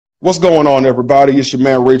What's going on, everybody? It's your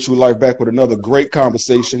man, Rachel Life, back with another great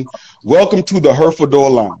conversation. Welcome to the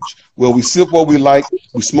Herfordor Lounge, where we sip what we like,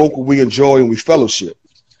 we smoke what we enjoy, and we fellowship.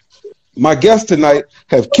 My guests tonight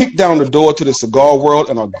have kicked down the door to the cigar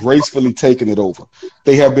world and are gracefully taking it over.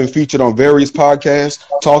 They have been featured on various podcasts,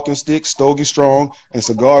 Talking Sticks, Stogie Strong, and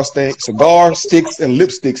Cigar Sticks and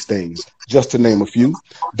Lipstick Stains, just to name a few.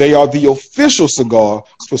 They are the official cigar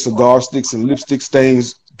for Cigar Sticks and Lipstick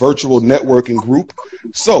Stains virtual networking group.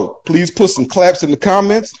 So please put some claps in the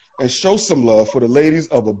comments and show some love for the ladies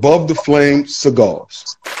of Above the Flame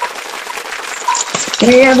Cigars.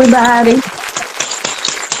 Hey, everybody.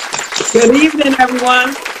 Good evening,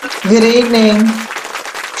 everyone. Good evening.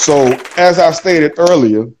 So, as I stated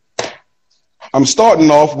earlier, I'm starting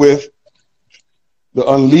off with the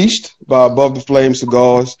Unleashed by Above the Flame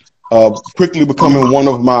Cigars, quickly becoming one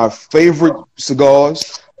of my favorite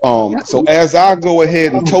cigars. So, as I go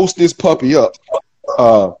ahead and toast this puppy up,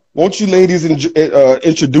 won't you ladies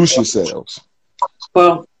introduce yourselves?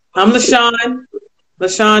 Well, I'm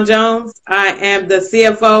LaShawn Jones. I am the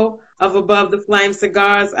CFO of Above the Flame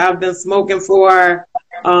Cigars. I've been smoking for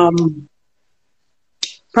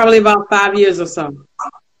probably about 5 years or so.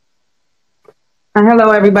 Hello,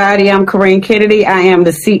 everybody. I'm Corinne Kennedy. I am the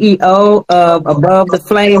CEO of Above the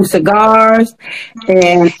Flame Cigars,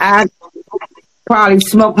 and I probably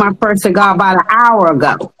smoked my first cigar about an hour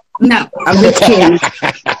ago. No, I'm just kidding.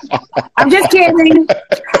 I'm just kidding.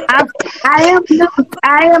 I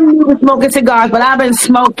am new to smoking cigars, but I've been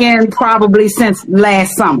smoking probably since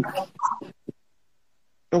last summer.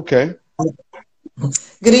 Okay.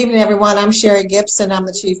 Good evening, everyone. I'm Sherry Gibson. I'm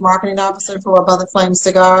the Chief Marketing Officer for Above the Flame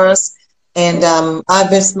Cigars, and I've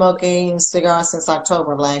been smoking cigars since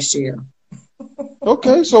October of last year.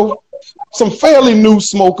 Okay, so some fairly new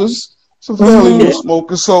smokers. So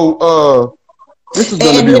this is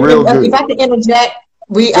going to be real good. If I can interject,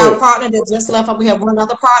 our partner that just left, we have one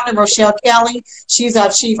other partner, Rochelle Kelly. She's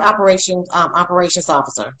our Chief Operations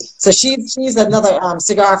Officer. So she's another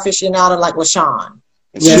cigar aficionado like LaShawn.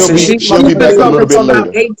 Yes, she'll be back a little bit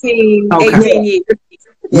later. 18 years.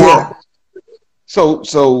 Yeah.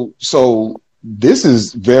 So this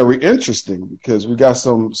is very interesting because we got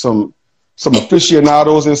some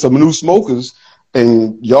aficionados and some new smokers,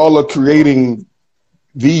 and y'all are creating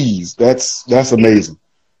these. That's amazing.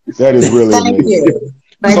 That is really amazing.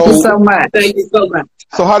 Thank you so much. Thank you so much.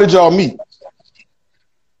 So how did y'all meet?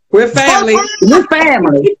 We're family. We're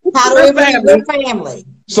family. How do we meet? We're family.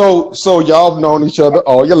 So y'all have known each other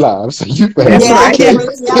all your lives. So you family. Yeah, Okay.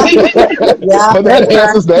 yeah. So that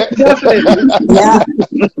answers that.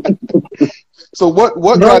 Yeah. So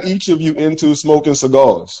what got each of you into smoking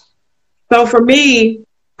cigars? So for me,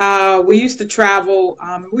 we used to travel.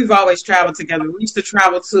 We've always traveled together. We used to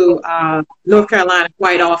travel to North Carolina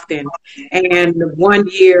quite often. And one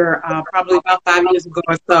year, probably about 5 years ago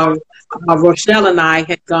or so, Rochelle and I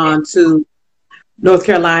had gone to North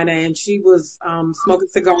Carolina, and she was smoking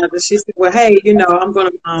cigars. And she said, well, hey, I'm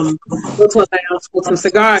going to go to a lounge, smoke some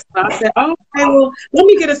cigars. So I said, oh, okay, well, let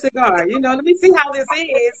me get a cigar. Let me see how this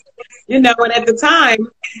is. And at the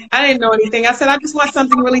time, I didn't know anything. I said, I just want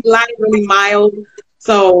something really light, really mild.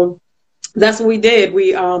 So that's what we did.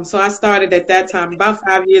 So I started at that time about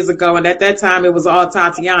 5 years ago, and at that time it was all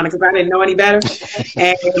Tatiana because I didn't know any better,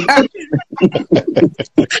 and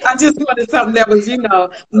I just wanted something that was,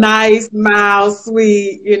 nice, mild,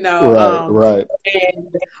 sweet, right.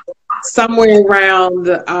 And somewhere around,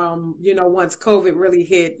 once COVID really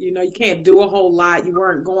hit, you can't do a whole lot. You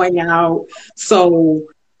weren't going out, so.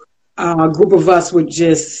 A group of us would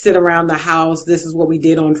just sit around the house. This is what we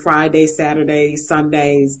did on Fridays, Saturdays,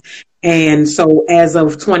 Sundays. And so as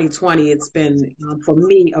of 2020, it's been, for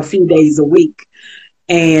me, a few days a week.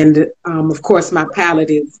 And, of course, my palate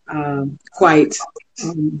is quite,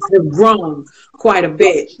 have grown quite a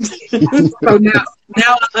bit. So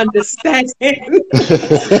now I understand a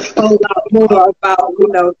lot more about,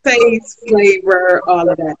 taste, flavor, all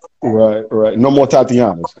of that. Right. No more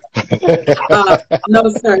Tatianas. No,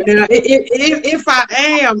 sir. Now, if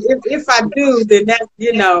I do, then that's,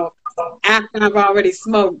 after I've already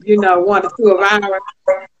smoked, 1 or 2 of ours.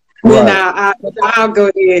 Then I'll go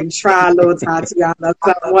ahead and try a little Tatiana.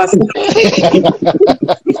 Once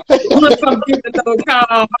I'm getting a little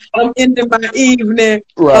calm, I'm into my evening.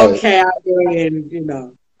 Right. Okay, I'll go ahead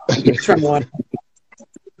and, try one.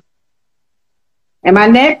 Am I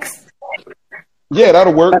next? Yeah,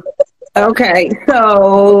 that'll work. Okay,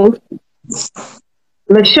 so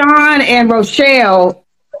LaShawn and Rochelle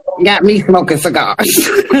got me smoking cigars.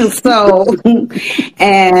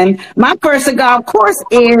 And my first cigar, of course,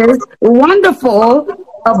 is wonderful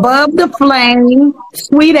Above the Flame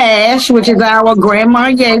Sweet Ash, which is our Grand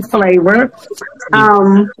Marnier flavor.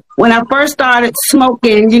 When I first started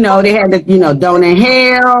smoking, they had the, don't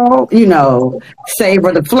inhale,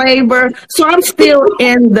 savor the flavor. So I'm still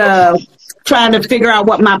in the trying to figure out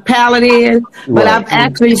what my palate is, but I've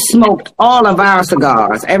actually smoked all of our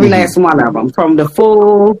cigars, every last one of them, from the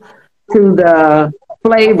full to the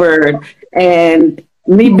flavored. And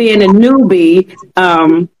me being a newbie,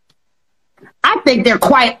 I think they're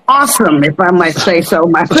quite awesome, if I might say so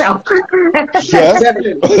myself. Yes.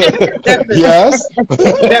 Yes.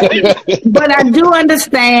 But I do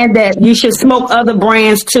understand that you should smoke other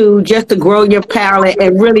brands too, just to grow your palate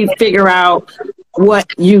and really figure out what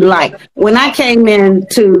you like. When I came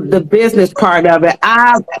into the business part of it,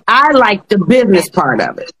 I liked the business part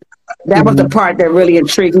of it. That was the part that really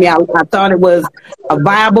intrigued me. I thought it was a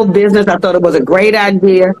viable business. I thought it was a great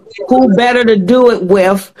idea. Who better to do it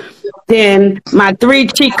with than my three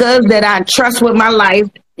chicas that I trust with my life,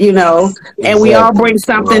 and we all bring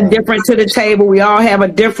something different to the table. We all have a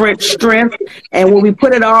different strength. And when we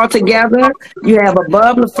put it all together, you have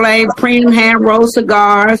Above the Flame premium hand rolled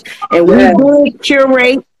cigars. And we do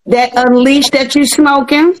curate that Unleash that you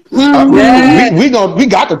smoking. We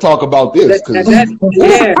got to talk about this.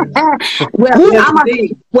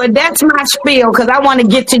 Well, that's my spiel because I want to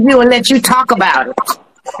get to you and let you talk about it.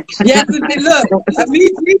 Yes, look,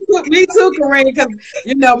 me too, Corinne, because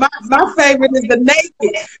my favorite is the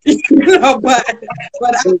naked, but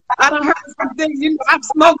I don't heard some things. I've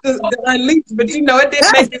smoked the Unleashed, but it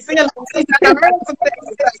didn't make me feel like I heard some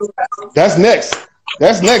things. That's next.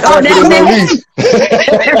 That's next after the Unleashed.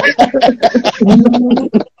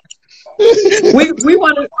 we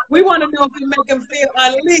want to know if we make them feel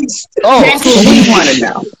unleashed. Oh, that's what we want to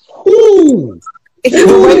know. Ooh. We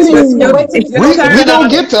don't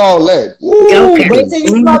get to all that. Wait till you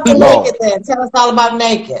smoke the naked then. Tell us all about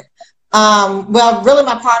naked. Well, really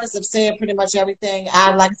my partners have said pretty much everything.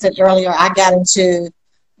 Like I said earlier, I got into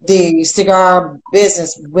the cigar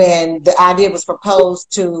business when the idea was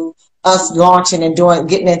proposed to us launching and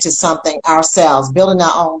getting into something ourselves, building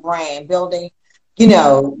our own brand, building,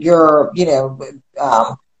 your,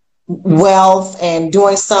 wealth and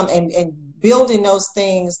doing some and building those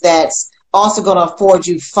things that's also going to afford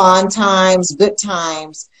you fun times, good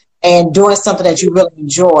times, and doing something that you really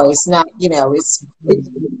enjoy. It's not,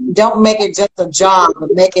 don't make it just a job, but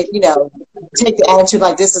make it, take the attitude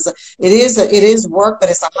like it is work, but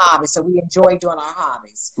it's a hobby. So we enjoy doing our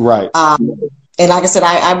hobbies. Right. And like I said,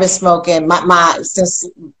 I've been smoking since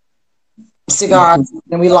cigars,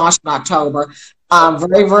 and we launched in October.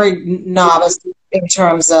 Very, very novice in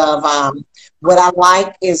terms of what I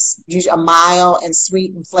like is usually a mild and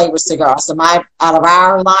sweet and flavored cigar. So out of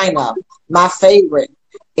our lineup, my favorite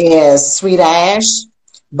is Sweet Ash,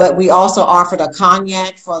 but we also offered a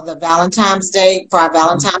cognac for our Valentine's Day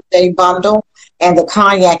bundle, and the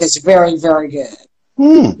cognac is very, very good.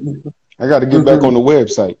 I got to get back on the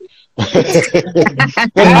website.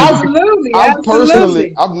 Absolutely.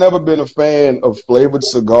 I've never been a fan of flavored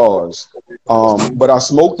cigars, but I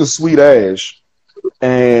smoked the Sweet Ash,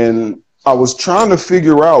 and I was trying to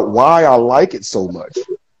figure out why I like it so much.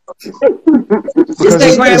 Because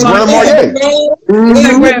it's Grand Marnier.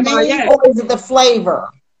 Or is it the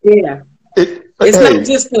flavor? Yeah.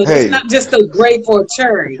 It's not just a grape or a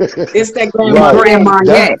cherry. It's that Grand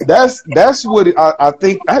Marnier. That's what I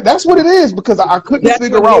think. That's what it is, because I couldn't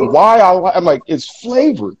figure out why I'm like, it's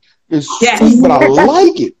flavored, it's sweet, but I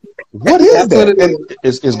like it. What is that?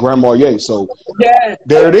 It's Grand Marnier. So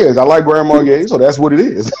there it is. I like Grand Marnier, so that's what it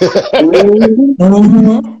is.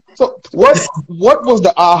 So what was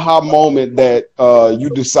the aha moment that you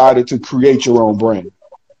decided to create your own brand?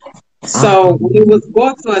 So it was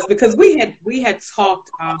brought to us because we had talked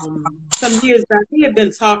some years back. We had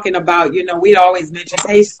been talking about, we'd always mentioned,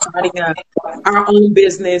 hey, starting our own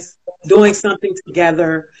business, doing something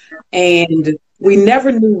together, and we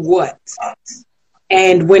never knew what.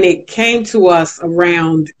 And when it came to us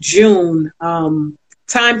around June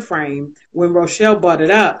time frame, when Rochelle brought it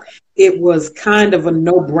up, it was kind of a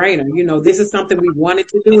no-brainer. This is something we wanted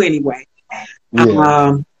to do anyway.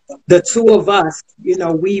 Yeah. The two of us,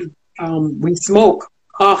 we smoke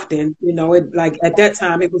often. Like at that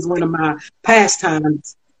time, it was one of my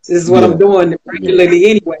pastimes. This is what I'm doing regularly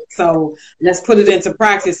anyway. So let's put it into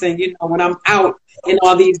practice. And, when I'm out in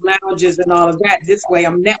all these lounges and all of that, this way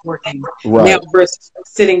I'm networking. Now versus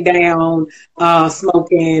sitting down,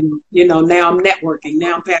 smoking, now I'm networking.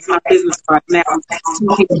 Now I'm passing my business cards. Now I'm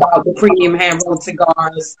talking about the premium hand-rolled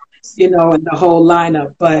cigars, and the whole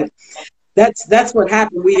lineup. But that's what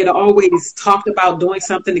happened. We had always talked about doing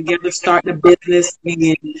something together, starting a business,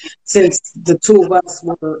 and since the two of us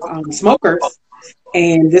were smokers,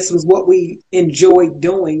 and this was what we enjoyed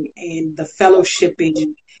doing, and the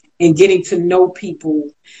fellowshipping and getting to know people.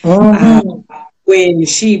 When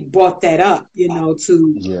she brought that up,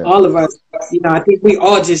 to all of us, I think we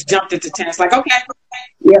all just jumped into tennis, like, okay,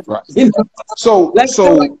 right. So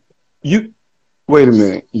you wait a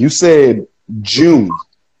minute. You said June.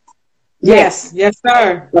 Yes,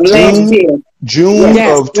 sir. June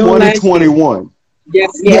of 2021.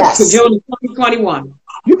 Yes. June of 2021.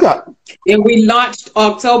 You got. And we launched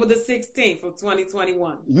October the 16th of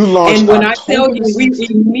 2021. You launched. And when I tell you, we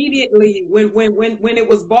immediately, when it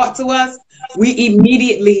was brought to us, we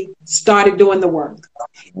immediately started doing the work.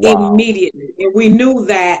 Wow. Immediately. And we knew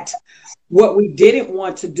that what we didn't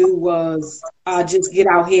want to do was just get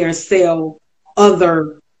out here and sell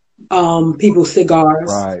other people's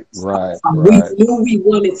cigars. Right. We knew we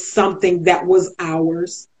wanted something that was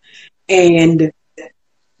ours. And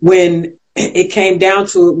when it came down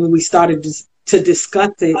to it, when we started to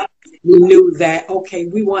discuss it, we knew that, okay,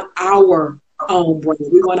 we want our own brand.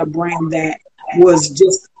 We want a brand that was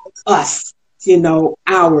just us,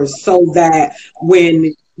 ours, so that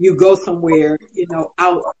when you go somewhere,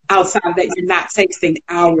 outside of that, you're not tasting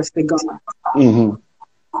our cigar.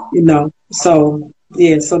 So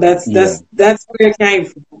that's where it came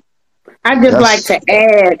from. I'd just like to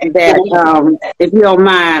add that, if you don't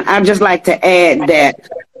mind, I'd just like to add that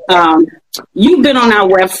you've been on our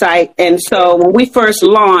website, and so when we first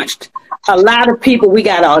launched, a lot of people, we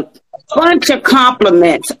got a bunch of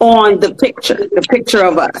compliments on the picture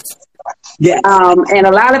of us. Yeah. And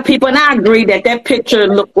a lot of people, and I agree that picture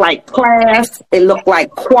looked like class, it looked like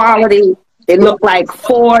quality, it looked like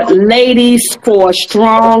four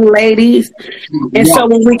strong ladies. And so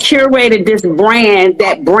when we curated this brand,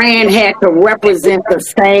 that brand had to represent the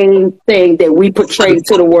same thing that we portrayed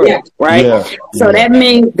to the world, right? Yeah. So that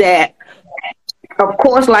means that, of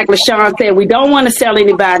course, like LaShawn said, we don't want to sell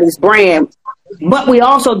anybody's brand, but we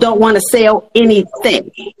also don't want to sell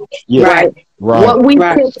anything, right? What we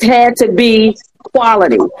picked had to be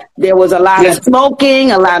quality. There was a lot of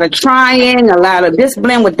smoking, a lot of trying, a lot of this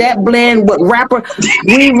blend with that blend with wrapper.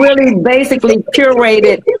 We really basically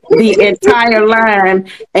curated the entire line.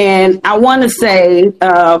 And I want to say,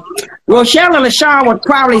 Rochelle and LaShawn were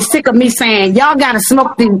probably sick of me saying, y'all got to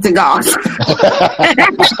smoke these cigars.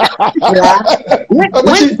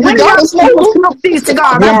 When y'all smoke these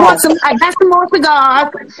cigars? I got some more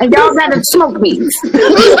cigars, and y'all got to smoke these.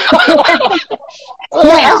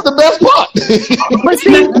 That's the best part. But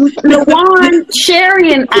see, LaJuan,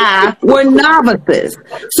 Sherry, and I were novices.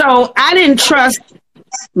 So I didn't trust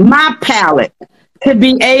my palate to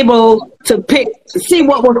be able to see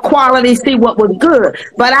what was quality, see what was good.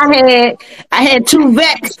 But I had two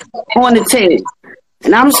vets on the team.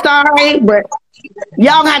 And I'm sorry, but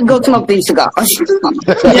y'all got to go smoke these cigars.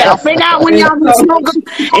 Figure out when y'all can smoke them,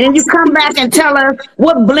 and then you come back and tell us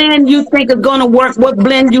what blend you think is going to work, what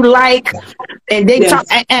blend you like. And they talk.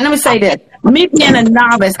 And let me say this: me being a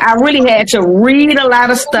novice, I really had to read a lot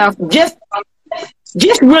of stuff. Just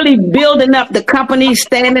really building up the company,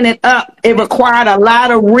 standing it up. It required a lot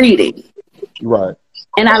of reading. Right.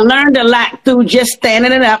 And I learned a lot through just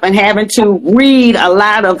standing it up and having to read a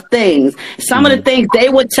lot of things. Some of the things they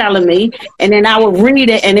were telling me, and then I would read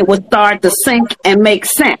it and it would start to sink and make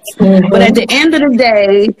sense. But at the end of the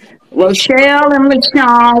day, Rochelle and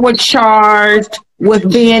LaShawn were charged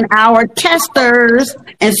with being our testers.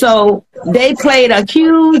 And so they played a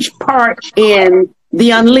huge part in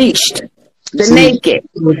the Unleashed. The naked.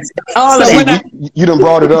 All of that. You done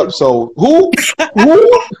brought it up. So who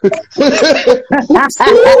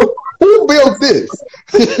built this?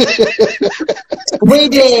 We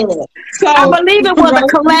did. So I believe it was a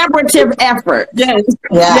collaborative effort. Yes.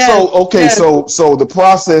 So the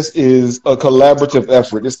process is a collaborative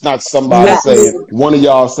effort. It's not somebody saying, one of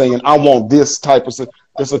y'all saying, I want this type of stuff.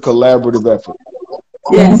 It's a collaborative effort.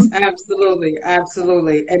 Yes, absolutely.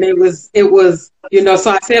 And it was, so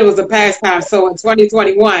I said it was a pastime. So in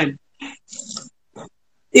 2021,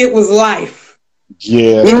 it was life.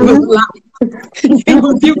 Yeah. It was life.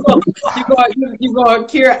 You go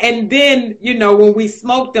cure. And then, when we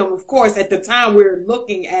smoked them, of course, at the time we were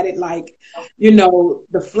looking at it like,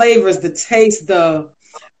 the flavors, the taste, the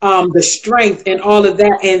strength and all of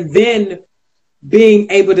that. And then being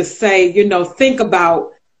able to say, think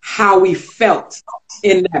about how we felt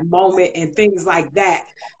in that moment and things like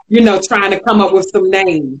that, trying to come up with some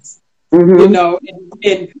names,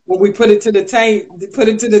 and when we put it to the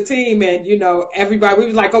team and, everybody, we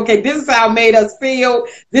was like, okay, this is how it made us feel.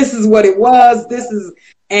 This is what it was.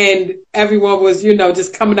 and everyone was,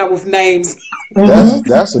 just coming up with names.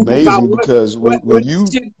 That's amazing because when you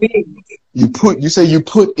say you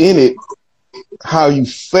put in it how you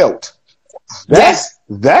felt. That's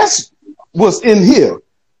what's in here.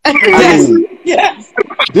 Yes. Yes.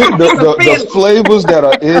 The flavors that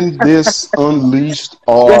are in this Unleashed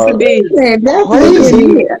are Yes,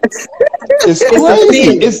 crazy. It's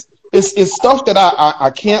crazy. It's stuff that I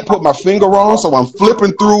can't put my finger on, so I'm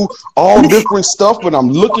flipping through all different stuff, but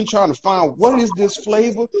I'm trying to find what is this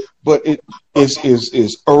flavor. But it is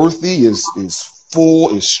earthy, is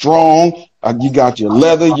full, is strong. You got your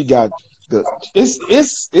leather, you got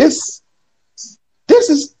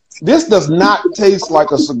this does not taste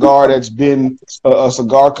like a cigar that's been a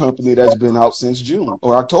cigar company that's been out since June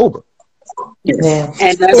or October. Yeah.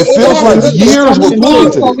 And it feels like years were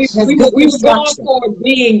put into this. We were going for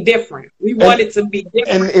being different. We wanted to be different.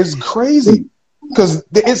 And it's crazy because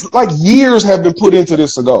it's like years have been put into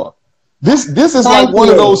this cigar. This is like one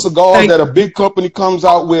of those cigars that a big company comes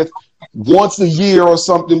out with once a year or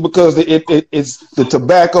something because it's the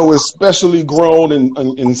tobacco is specially grown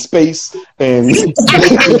in space and and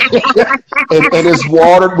it's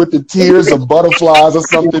watered with the tears of butterflies or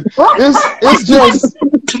something. It's just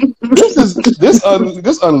this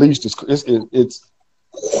Unleashed it's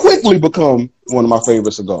quickly become one of my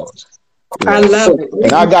favorite cigars. I love it.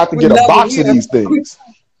 And I got to get a box of these things.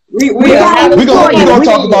 We're gonna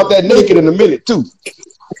talk about that naked in a minute too.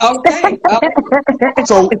 Okay.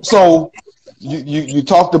 So you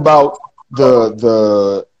talked about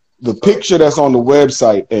the picture that's on the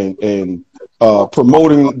website and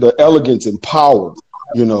promoting the elegance and power,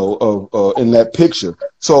 in that picture.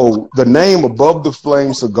 So the name Above the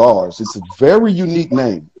Flame Cigars, it's a very unique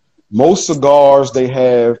name. Most cigars they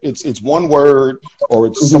have it's one word or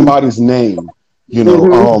it's somebody's name,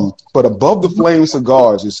 but Above the Flame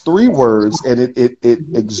Cigars is 3 words and it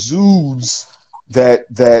exudes that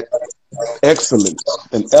excellence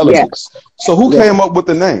and elegance. Yeah. So who came up with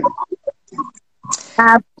the name?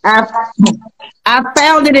 I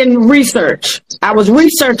found it in research. I was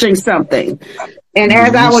researching something, and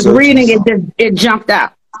as I was reading it jumped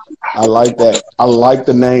out. I like that. I like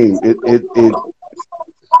the name.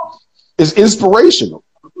 It's inspirational.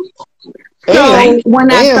 So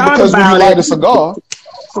when I thought because when you light a cigar,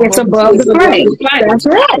 it's above the flame. That's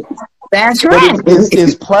right. That's right.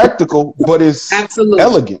 It's practical, but it's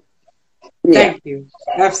elegant. Yeah. Thank you.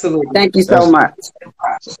 Absolutely. Thank you so much.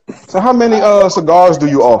 So how many cigars do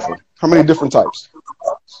you offer? How many different types?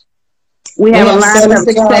 We have a line of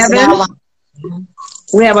 7.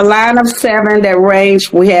 We have a line of 7 that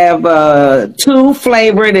range. We have 2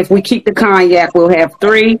 flavored. If we keep the cognac, we'll have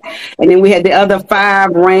 3. And then we had the other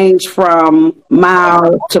 5 range from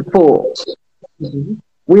mild to full. Mm-hmm.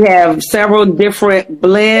 We have several different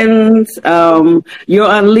blends.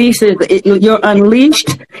 Your Unleashed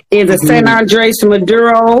is a San Andres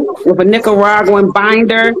Maduro with a Nicaraguan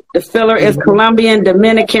binder. The filler is Colombian,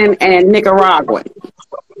 Dominican, and Nicaraguan.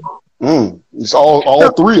 It's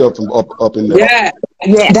all 3 of them up in there. Yeah.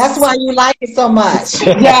 Yes. That's why you like it so much.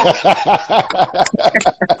 Yeah.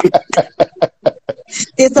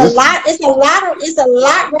 It's a lot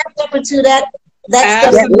wrapped up into that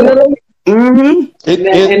stuff. Mm-hmm.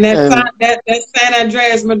 That San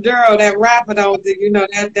Andreas Maduro, that wrapper don't, that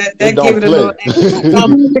give it a little.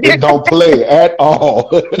 It don't play at all.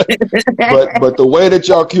 but the way that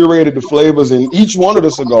y'all curated the flavors in each one of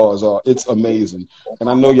the cigars it's amazing. And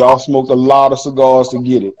I know y'all smoked a lot of cigars to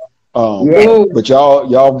get it. But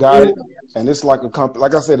y'all got it, and it's like a company.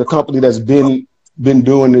 Like I said, a company that's been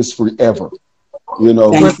doing this forever.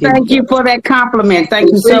 Thank you for that compliment.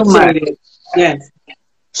 Thank you so much. Yes.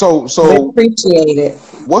 So we appreciate it.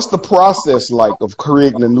 What's the process like of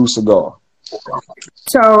creating a new cigar?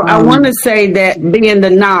 So I want to say that being the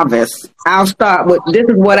novice, I'll start with this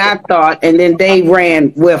is what I thought, and then they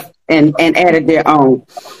ran with and added their own.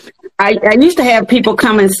 I used to have people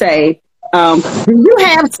come and say, do you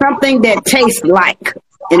have something that tastes like?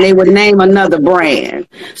 And they would name another brand.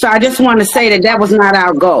 So I just want to say that was not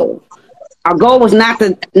our goal. Our goal was not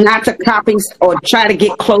to copy or try to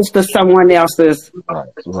get close to someone else's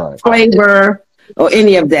flavor or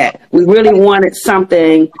any of that. We really wanted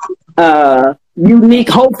something unique,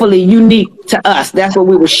 hopefully unique to us. That's what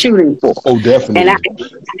we were shooting for. Oh, definitely.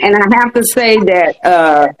 And I have to say that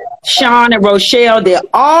Sean and Rochelle did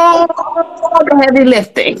all the heavy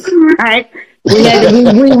lifting, right?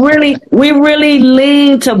 We really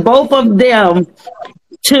leaned to both of them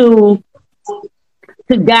to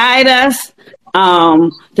guide us,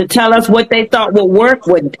 to tell us what they thought would work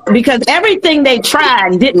with, because everything they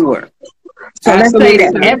tried didn't work. So let's say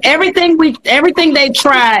Absolutely. that everything they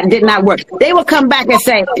tried did not work. They will come back and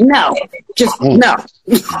say, no, just no,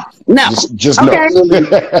 no. Just Okay.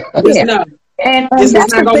 Just Yeah. no. And This is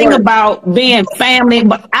that's not the gonna thing work. about being family.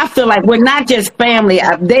 But I feel like we're not just family.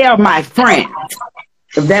 They are my friends.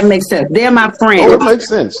 If that makes sense. They're my Oh, it friends. makes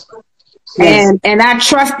sense. Yes. And I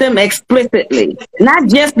trust them explicitly, not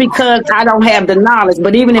just because I don't have the knowledge,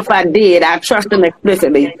 but even if I did, I trust them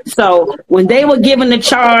explicitly. So when they were given the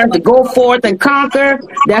charge to go forth and conquer,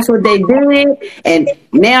 that's what they did. And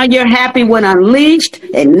now you're happy when Unleashed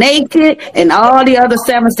and Naked and all the other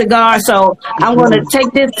 7 cigars. So I'm going to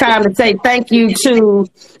take this time to say thank you to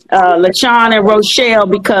LaShawn and Rochelle,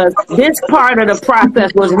 because this part of the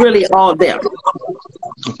process was really all them.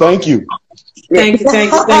 Thank you. Thank you.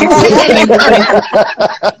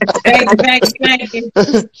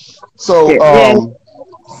 So, Yeah.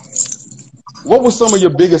 what were some of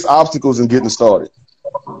your biggest obstacles in getting started?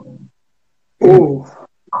 Ooh.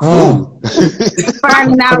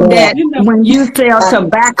 Finding out that when you sell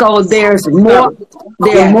tobacco, there's more.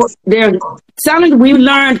 There's selling. We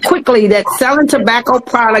learned quickly that selling tobacco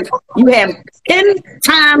products, you have 10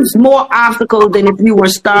 times more obstacles than if you were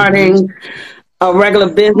starting a regular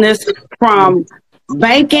business, from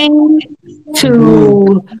banking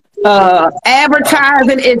to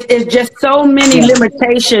advertising. It's just so many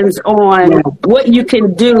limitations on what you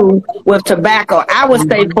can do with tobacco. I would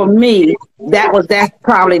say for me, that's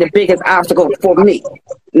probably the biggest obstacle for me.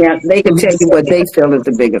 Now they can tell you what they feel is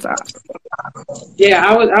the biggest obstacle. Yeah,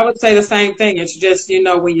 I would say the same thing. It's just,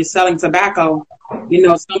 when you're selling tobacco,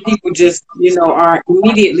 some people just, are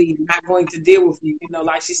immediately not going to deal with you.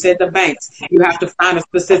 Like she said, the banks, you have to find a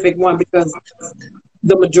specific one, because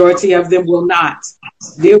the majority of them will not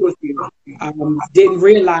deal with you. Didn't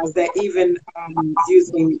realize that even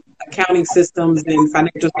using accounting systems and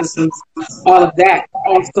financial systems, all of that,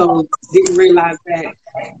 also didn't realize that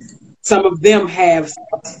some of them have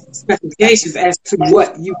specifications as to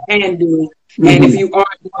what you can do. And if you are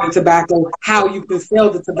doing tobacco, how you can sell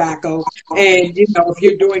the tobacco. And, if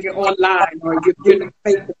you're doing it online or if you're doing it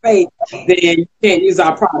face to face, then you can't use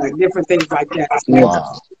our product, different things like that.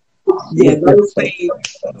 Wow. Yeah, those things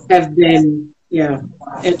have been,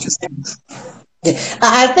 interesting.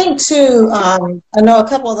 I think too, I know a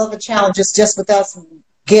couple of other challenges just with us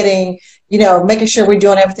getting, making sure we're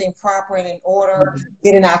doing everything proper and in order,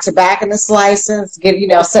 getting our tobacconist license,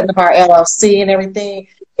 setting up our LLC and everything.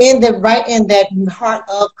 In that heart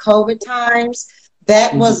of COVID times,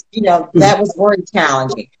 that was, that was very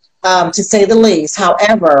challenging, to say the least.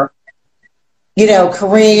 However,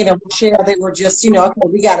 Corinne and Michelle, they were just, okay,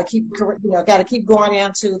 we got to keep going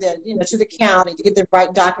down to the county to get the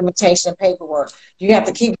right documentation and paperwork. You have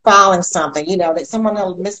to keep filing something, that someone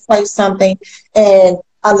will misplace something. And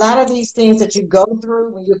a lot of these things that you go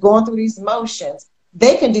through when you're going through these motions,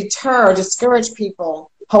 they can discourage people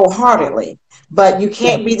wholeheartedly, but you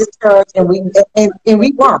can't be discouraged. And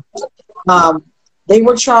we weren't. They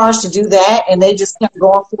were charged to do that, and they just kept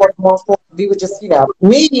going forward. We were just,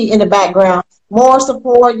 me in the background, more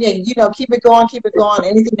support. Yeah, keep it going.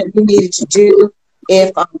 Anything that we needed to do,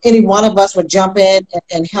 if any one of us would jump in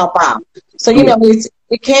and help out. So,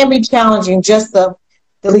 it can be challenging, just the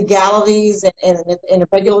legalities and the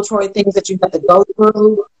regulatory things that you have to go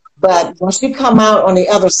through. But once you come out on the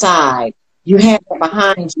other side, you have it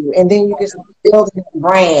behind you, and then you can build a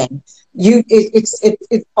brand.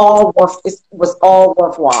 It was all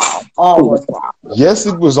worthwhile. All worthwhile. Yes,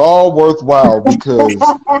 it was all worthwhile, because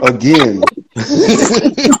again,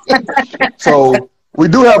 so we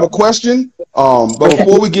do have a question. But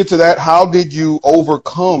before we get to that, how did you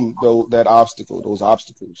overcome those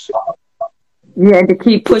obstacles? You had to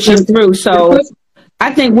keep pushing through. So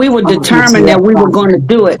I think we were determined that we were going to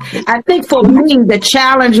do it. I think for me, the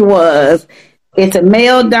challenge was, it's a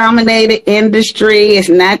male-dominated industry. It's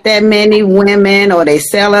not that many women, or they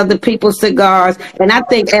sell other people's cigars. And I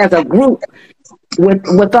think as a group,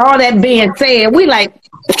 with all that being said, we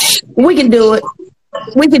can do it.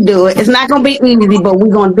 We can do it. It's not going to be easy, but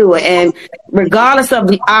we're going to do it. And regardless of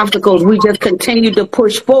the obstacles, we just continue to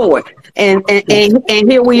push forward. And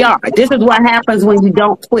here we are. This is what happens when you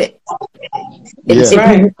don't quit. Yeah.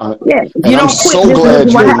 Right. If you and I'm don't quit, so glad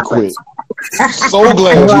you didn't quit. So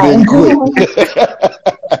glad you didn't quit.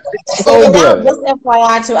 So glad. Just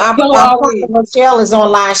FYI too, our partner Michelle is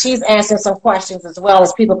online. She's answering some questions as well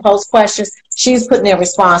as people post questions. She's putting in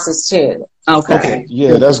responses too. Okay.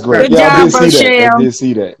 Yeah, that's great. Good I job, did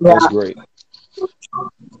see that. Yeah. That's great.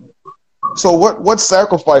 So what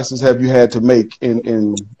sacrifices have you had to make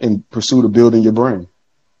in pursuit of building your brand?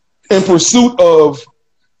 In pursuit of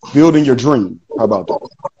building your dream. How about that?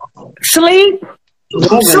 Sleep,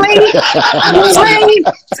 Woman. Sleep. Sleep.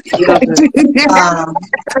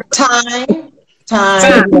 Time.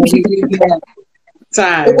 Time. Yeah.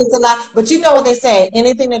 Time. It was a lot, but you know what they say: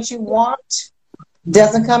 anything that you want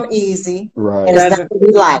doesn't come easy, Right. and it's not going to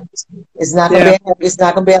be liked. It's not going to be. It's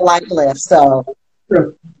not going to be a light lift. So.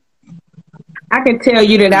 I can tell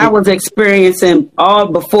you that I was experiencing all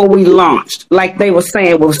before we launched. Like they were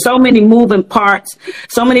saying, with so many moving parts,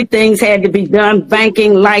 so many things had to be done,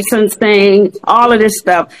 banking, licensing, all of this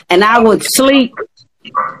stuff. And I would sleep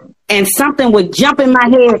and something would jump in my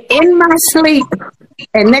head in my sleep.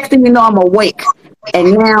 And next thing you know, I'm awake.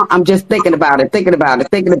 And now I'm just thinking about it.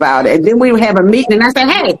 And then we would have a meeting and I said,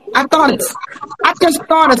 hey, I just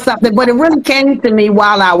thought of something, but it really came to me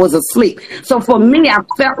while I was asleep. So for me, I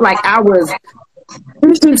felt like I was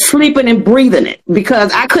sleeping and breathing it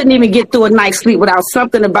because I couldn't even get through a night's sleep without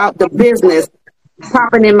something about the business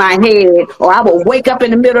popping in my head, or I would wake up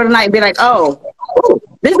in the middle of the night and be like, oh,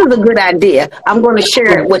 this is a good idea. I'm going to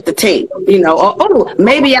share it with the team, or, oh,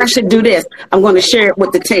 maybe I should do this. I'm going to share it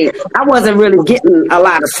with the team. I wasn't really getting a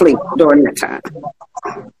lot of sleep during that time.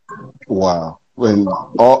 Wow. When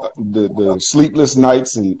all the sleepless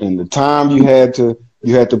nights and the time you had to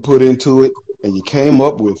put into it, and you came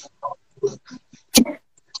up with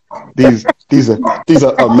these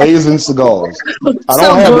are amazing cigars. I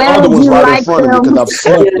don't have the other ones right in front of me because I've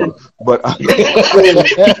smoked them, but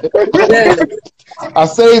I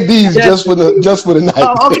saved these just for the night.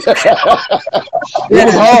 Oh, okay. It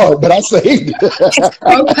was hard, but I saved it.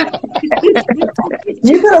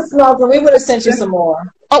 You could have smoked them. We would have sent you some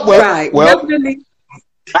more. Oh, well, Right. well, Definitely.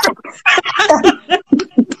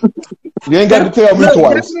 you ain't got to tell me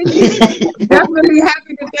twice. Definitely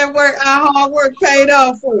happy that our hard work paid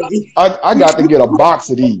off for you. I got to get a box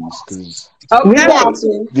of these because Okay.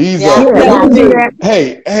 these Yeah. are.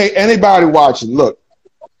 Hey, anybody watching? Look,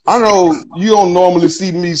 I know you don't normally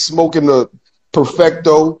see me smoking the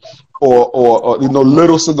Perfecto or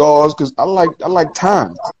little cigars because I like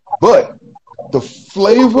time, but the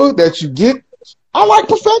flavor that you get, I like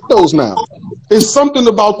Perfectos now. It's something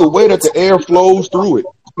about the way that the air flows through it.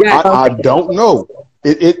 Yeah. I don't know.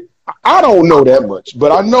 I don't know that much,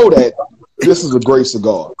 but I know that this is a great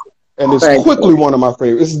cigar. And it's quickly one of my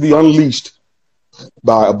favorites. This is the Unleashed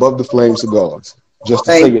by Above the Flame Cigars. Just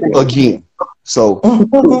to say it again. So,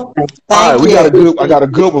 all right, I got a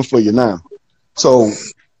good one for you now. So,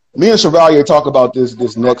 me and Chevalier talk about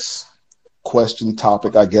this next question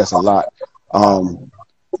topic, I guess, a lot.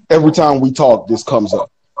 Every time we talk, this comes up.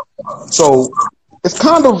 So, it's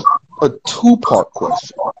kind of a two-part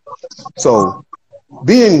question. So,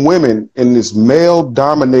 being women in this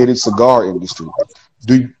male-dominated cigar industry,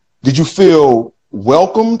 did you feel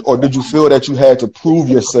welcomed, or did you feel that you had to prove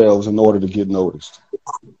yourselves in order to get noticed?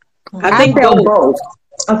 I felt both.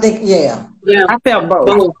 I think, yeah. I felt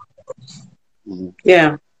both. Mm-hmm.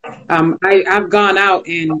 Yeah. I've gone out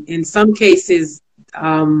in some cases,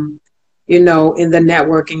 in the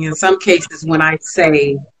networking, in some cases when I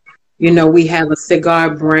say, we have a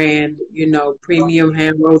cigar brand, premium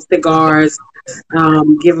hand rolled cigars,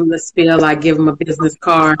 give them the spiel, I give them a business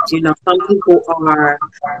card. Some people are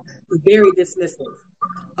very dismissive.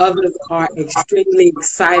 Others are extremely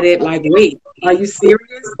excited, like, wait, are you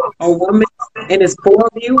serious? A woman and it's 4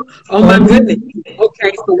 of you? Oh my goodness.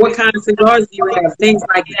 Okay, so what kind of cigars do you have? Things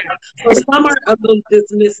like that. So some are a little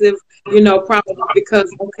dismissive, probably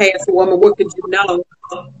because, okay, as a woman, what could you know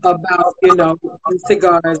about,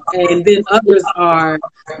 cigars? And then others are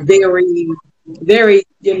very, very,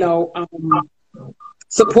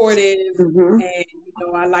 supportive, and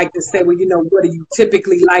I like to say, well, what do you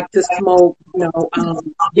typically like to smoke?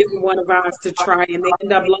 Giving one of ours to try, and they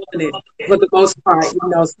end up loving it for the most part.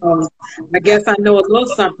 So I guess I know a little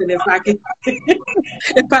something if I can,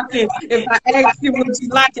 if I ask you what you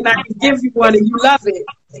like and I can give you one and you love it.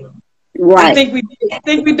 Right. I think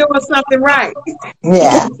we're doing something right.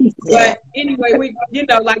 Yeah. But anyway, we,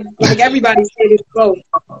 like everybody said, it's both.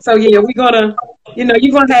 So yeah, we're gonna,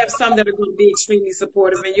 you're gonna have some that are gonna be extremely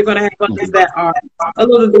supportive, and you're gonna have others that are a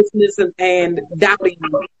little dismissive and doubting,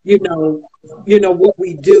 what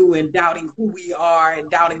we do, and doubting who we are,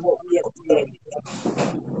 and doubting what we have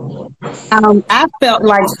done. I felt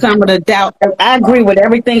like some of the doubt. I agree with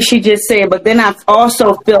everything she just said, but then I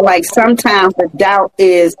also feel like sometimes the doubt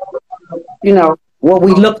is, what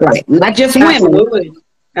we look like, not just women.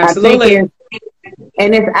 Absolutely.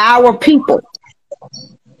 And it's our people.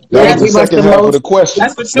 That was the second half of the question.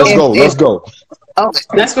 That's for sure. Let's go. Oh,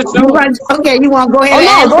 that's for sure. Okay, you want to go ahead?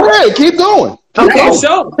 Oh no, go ahead. Keep going. Okay, Okay,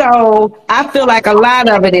 so so I feel like a lot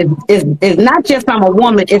of it is not just I'm a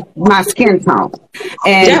woman; it's my skin tone,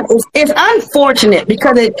 and yes, it's unfortunate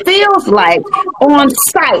because it feels like on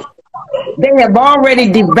site they have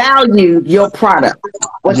already devalued your product Yeah.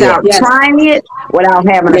 without yes, trying it, without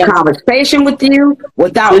having a yes, conversation with you,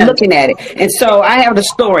 without yes. looking at it. And so I have the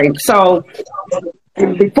story. So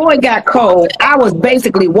before it got cold, I was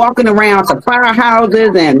basically walking around to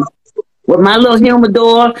firehouses and with my little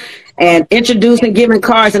humidor and introducing, giving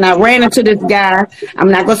cards. And I ran into this guy. I'm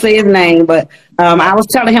not going to say his name, but I was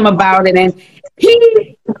telling him about it. And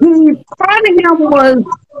part of him was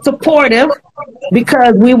supportive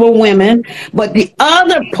because we were women, but the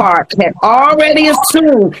other part had already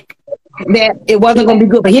assumed that it wasn't going to be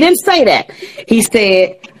good. But he didn't say that. He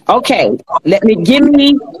said, okay, give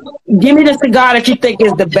me the cigar that you think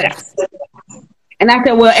is the best. And I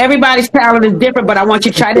said, well, everybody's palate is different, but I want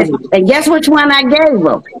you to try this. And guess which one I gave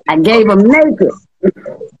him? I gave him naked.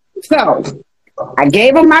 So I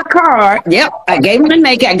gave him my card. Yep, I gave him the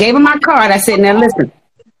naked. I gave him my card. I said, now listen,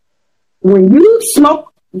 when you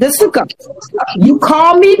smoke the cigar, you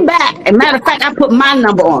call me back. As a matter of fact, I put my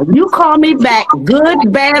number on. You call me back,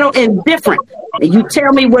 good, bad, or indifferent, and you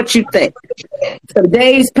tell me what you think. So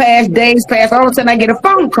days pass. All of a sudden, I get a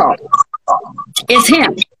phone call. It's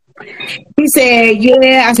him. He said,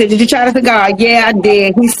 yeah. I said, did you try the cigar? Yeah, I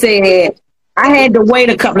did. He said, I had to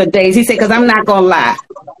wait a couple of days. He said, because I'm not going to lie.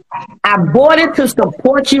 I bought it to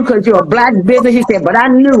support you because you're a black business. He said, but I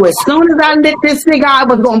knew as soon as I lit this cigar, it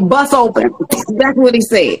was going to bust open. That's what he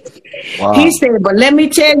said. Wow. He said, but let me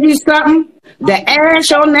tell you something. The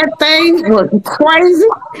ash on that thing was crazy.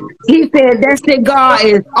 He said, that cigar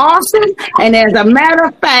is awesome. And as a matter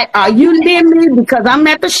of fact, are you near me? Because I'm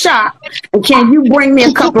at the shop. And can you bring me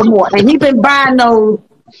a couple more? And he's been buying those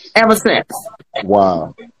ever since.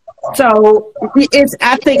 Wow. So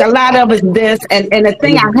I think a lot of it's this. And the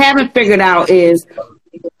thing I haven't figured out is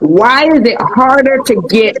why is it harder to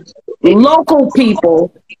get local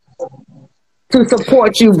people to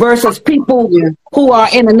support you versus people who are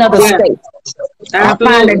in another state? Absolutely.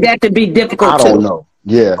 I find that to be difficult I too. don't know.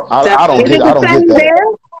 Yeah. I don't get that. There?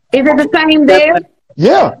 Is it the same there?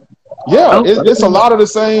 Yeah. Yeah. Okay. It's a lot of the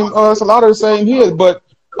same. It's a lot of the same here, but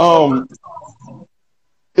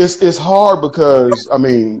it's hard because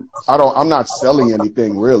I'm not selling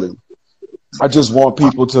anything really. I just want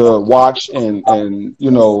people to watch and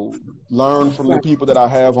learn from the people that I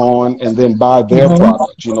have on, and then buy their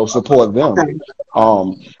products. Support them.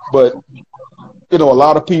 But a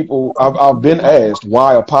lot of people, I've been asked,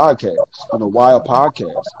 why a podcast? Why a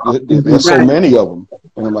podcast? There's so many of them.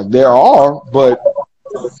 And I'm like, there are, but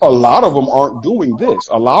a lot of them aren't doing this.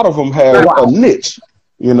 A lot of them have a niche.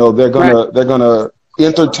 They're gonna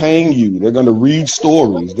entertain you. They're gonna read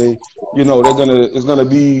stories. It's gonna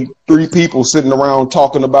be three people sitting around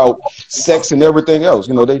talking about sex and everything else.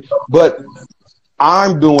 But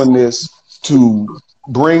I'm doing this to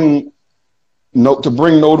bring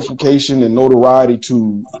notification and notoriety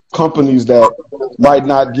to companies that might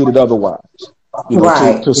not get it otherwise,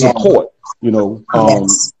 to support, and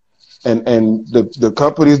the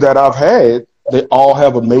companies that I've had, they all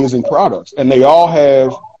have amazing products and they all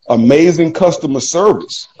have amazing customer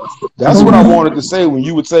service. That's what I wanted to say when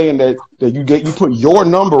you were saying that you put your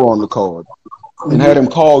number on the card and had him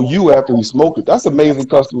call you after he smoked it. That's amazing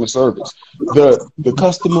customer service. The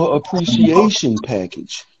customer appreciation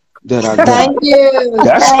package that I got. Thank you.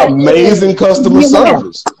 That's amazing customer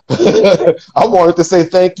service. I wanted to say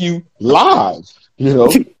thank you live.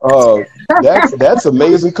 That's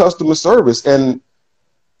amazing customer service, and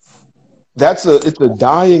it's a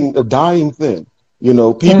dying thing.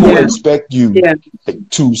 People expect you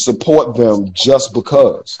to support them just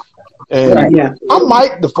because. And I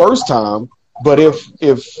might the first time, but if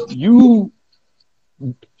you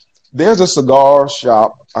there's a cigar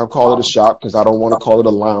shop, I call it a shop because I don't want to call it a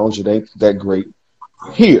lounge. It ain't that great.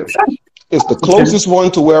 Here. It's the closest one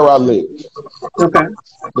to where I live. Okay.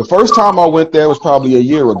 The first time I went there was probably a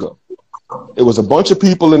year ago. It was a bunch of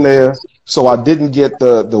people in there, so I didn't get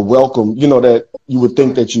the welcome, that you would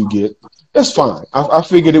think that you get. It's fine. I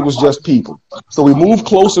figured it was just people. So we moved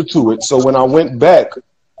closer to it. So when I went back,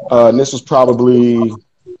 and this was probably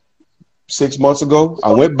 6 months ago,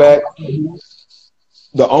 I went back.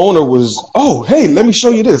 The owner was, oh, hey, let me show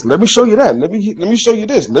you this. Let me show you that. Let me show you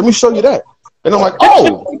this. Let me show you that. And I'm like,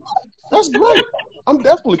 oh, that's great. I'm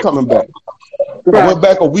definitely coming back. I went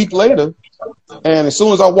back a week later, and as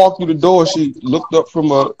soon as I walked through the door, she looked up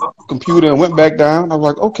from a computer and went back down. I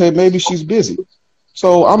was like, okay, maybe she's busy.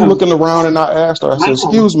 So I'm looking around and I asked her, I said,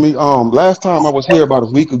 excuse me, last time I was here about a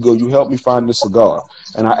week ago, you helped me find this cigar.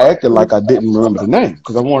 And I acted like I didn't remember the name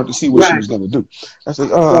because I wanted to see what she was going to do. I said,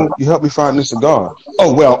 you helped me find this cigar.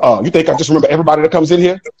 Oh, well, you think I just remember everybody that comes in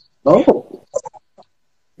here? Oh.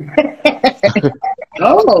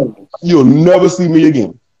 Oh. You'll never see me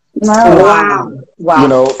again. No. Wow. You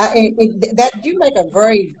know, that you make a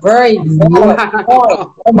very, very valid point.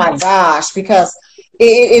 Oh my gosh, because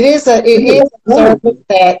it is a service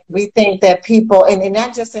that we think that people, and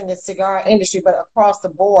not just in the cigar industry, but across the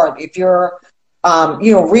board. If you're,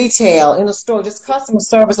 retail in a store, just customer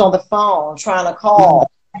service on the phone, trying to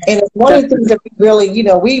call. And it's one of the things that we really,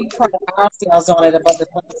 we pride ourselves on it above the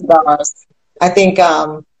Flame Cigars. I think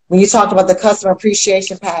when you talked about the customer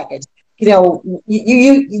appreciation package,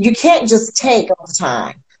 you can't just take all the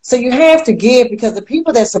time. So you have to give, because the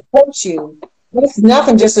people that support you, it's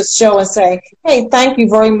nothing just to show and say, hey, thank you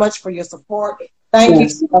very much for your support. Thank you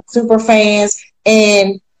to our super fans.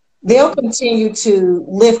 And they'll continue to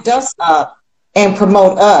lift us up and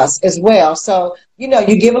promote us as well. So, you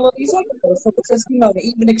give a little, you take a little. So it's just, the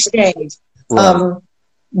even exchange. Right.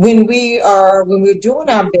 When we're doing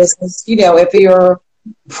our business, if you're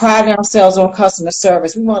priding ourselves on customer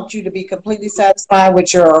service, we want you to be completely satisfied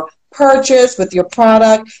with your purchase, with your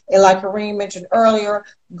product. And like Kareem mentioned earlier,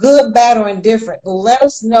 good, bad, or indifferent, let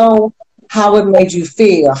us know how it made you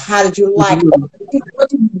feel. How did you like it?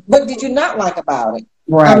 What did you not like about it?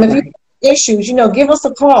 Right. If you have issues, give us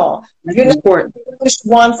a call. You're not going to push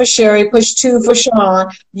 1 for Sherry, push 2 for Sean.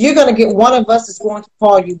 You're going to get one of us is going to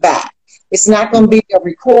call you back. It's not going to be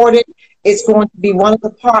recorded. It's going to be one of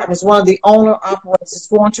the partners, one of the owner operators is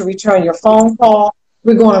going to return your phone call.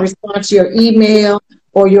 We're going to respond to your email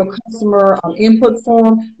or your customer input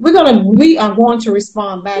form. We are going to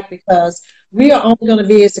respond back because we are only going to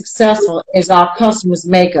be as successful as our customers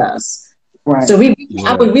make us. Right. So we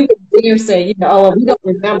would dare say, we don't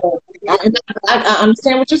remember. I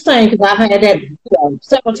understand what you're saying because I've had that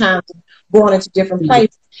several times going into different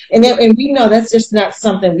places. And we know that's just not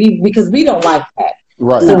something because we don't like that.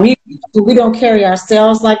 Right. So we don't carry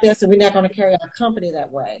ourselves like that, so we're not going to carry our company that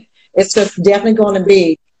way. It's just definitely going to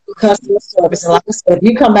be customer service. And like I said, if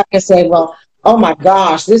you come back and say, well, oh my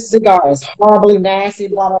gosh, this cigar is horribly nasty,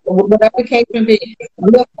 blah, blah, blah, whatever the case may be,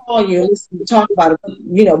 we'll call you and talk about it,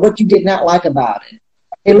 what you did not like about it.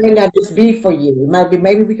 It may not just be for you. It might be,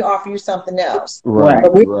 maybe we can offer you something else. Right.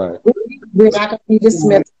 But we're not going to be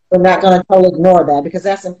dismissed. We're not going to totally ignore that because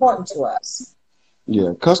that's important to us.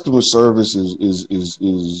 Yeah, customer service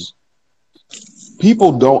is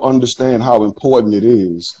people don't understand how important it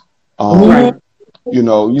is. Right.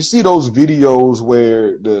 You see those videos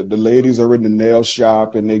where the ladies are in the nail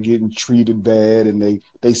shop and they're getting treated bad and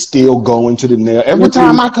they still going to the nail. Every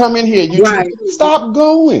time I come in here, stop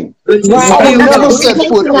going. Right. I will never set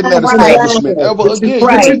foot in that establishment ever again.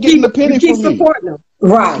 Right. You're getting a penny from me. Them.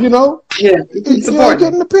 Right. Yeah. You're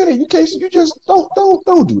getting a penny. You just don't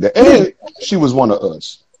do that. And she was one of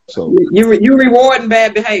us. So you rewarding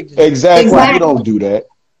bad behavior. Exactly. You don't do that.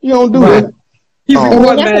 You don't do that. I'm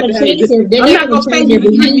not going to pay you to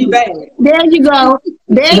treat me bad. There you go.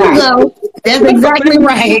 You go. That's exactly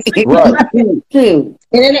right. Right. Too.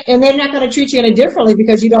 And they're not going to treat you any differently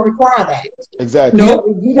because you don't require that. Exactly. No,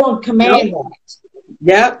 you don't command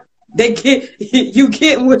that. Yep. You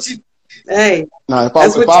get what you. Hey. Now, if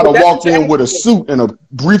I'd have walked in with a suit and a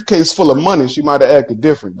briefcase full of money, she might have acted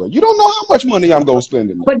different. But you don't know how much money I'm going to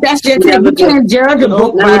spend in it. But that's just it. You can't judge a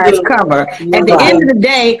book by its cover. At the end of the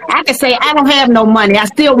day, I can say I don't have no money. I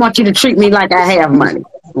still want you to treat me like I have money.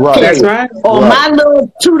 Right. That's right. Or my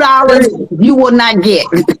little $2 you will not get.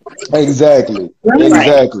 Exactly. Right.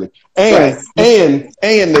 Exactly. And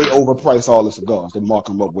they overprice all the cigars. They mark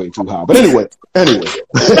them up way too high. But anyway.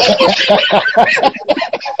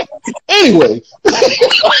 Anyway,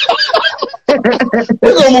 we're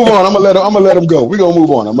gonna move on. I'm gonna let him go. We're gonna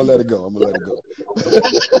move on. I'm gonna let it go.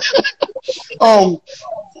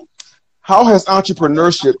 How has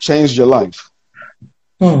entrepreneurship changed your life?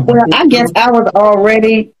 Well, I guess I was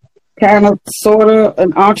already kind of sort of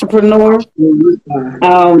an entrepreneur.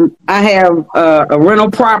 I have a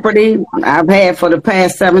rental property I've had for the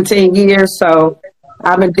past 17 years. So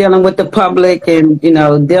I've been dealing with the public and,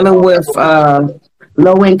 dealing with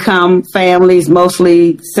low-income families,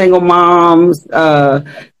 mostly single moms,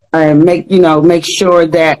 and make sure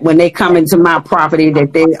that when they come into my property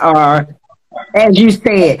that they are, as you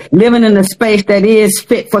said, living in a space that is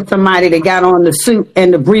fit for somebody that got on the suit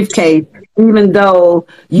and the briefcase, even though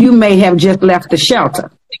you may have just left the shelter.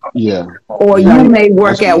 Yeah. Or you may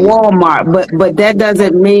work at Walmart, but that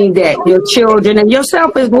doesn't mean that your children and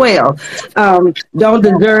yourself as well don't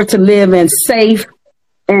deserve to live in safe,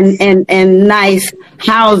 and nice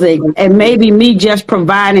housing. And maybe me just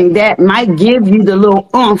providing that might give you the little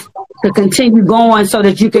oomph to continue going so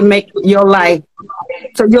that you can make your life,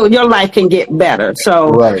 so your life can get better.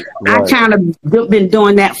 So I kind of been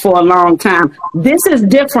doing that for a long time. This is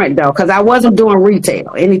different though, because I wasn't doing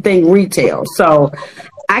anything retail. So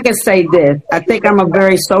I can say this. I think I'm a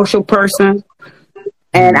very social person.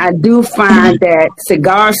 And I do find that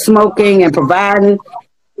cigar smoking and providing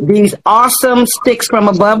these awesome sticks from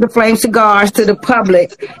Above the Flame cigars to the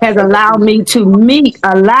public has allowed me to meet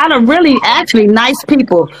a lot of really actually nice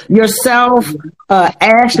people. Yourself,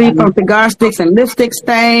 Ashley from Cigar Sticks and Lipstick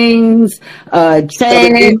Stains,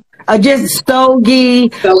 Chad, just Stogie,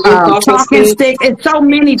 Talking Sticks, and so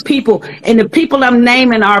many people. And the people I'm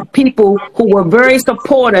naming are people who were very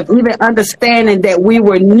supportive, even understanding that we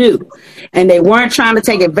were new. And they weren't trying to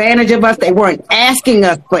take advantage of us. They weren't asking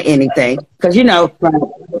us for anything. Because, you know,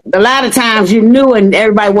 a lot of times you knew and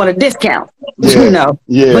everybody wanted a discount, you know.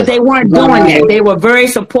 Yeah. But they weren't doing that. They were very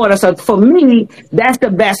supportive. So for me, that's the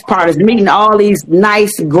best part, is meeting all these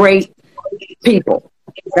nice, great people.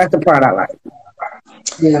 That's the part I like.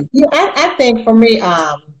 Yeah, I think for me,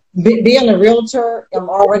 being a realtor, I'm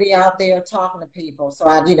already out there talking to people. So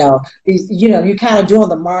you're kind of doing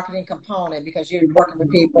the marketing component because you're working with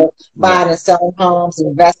people, buying and selling homes,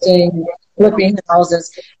 investing, flipping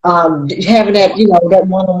houses, having that, that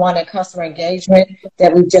one-on-one and customer engagement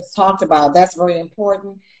that we just talked about. That's very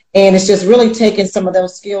important. And it's just really taking some of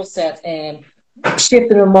those skill sets and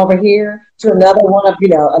shifting them over here to another one of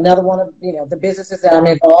the businesses that I'm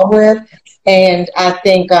involved with. And I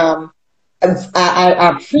think I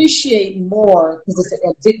appreciate more because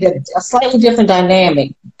it's a slightly different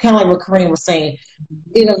dynamic, kind of like what Corinne was saying.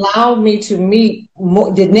 It allowed me to meet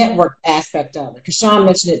more, the network aspect of it, because Sean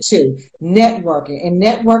mentioned it too,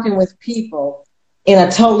 networking with people in a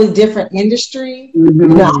totally different industry.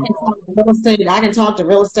 Mm-hmm. I can talk to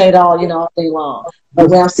real estate all day long, but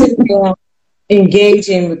when I'm sitting down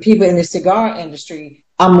engaging with people in the cigar industry,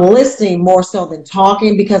 I'm listening more so than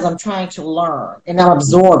talking because I'm trying to learn and I'm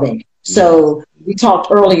absorbing. So we talked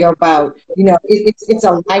earlier about, it's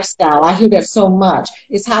a lifestyle. I hear that so much.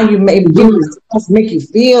 It's how you make you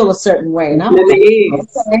feel a certain way. And I'm like,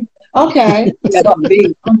 okay. So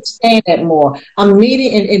I understand that more. I'm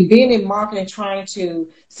meeting and being in marketing,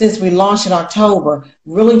 since we launched in October,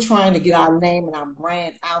 really trying to get our name and our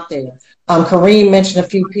brand out there. Kareem mentioned a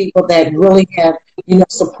few people that really have,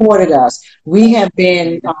 supported us. We have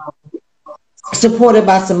been supported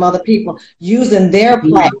by some other people using their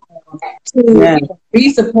platform to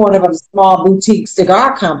be supportive of a small boutique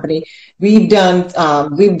cigar company. We've been a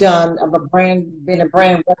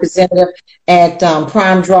brand representative at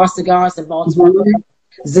Prime Draw Cigars in Baltimore.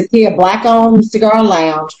 Mm-hmm. Zakia Black-owned cigar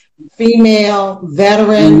lounge, female,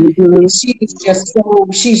 veteran. Mm-hmm. She's just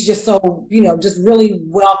so just really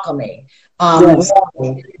welcoming.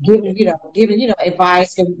 Giving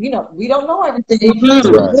advice, and we don't know everything. Really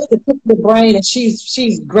pick the brain, and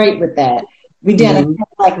she's great with that. We did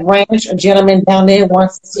a ranch, a gentleman down there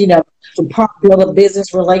wants to build a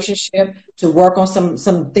business relationship, to work on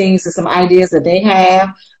some things and some ideas that they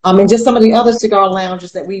have, and just some of the other cigar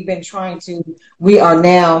lounges that we've been we are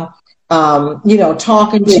now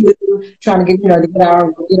talking to, trying to get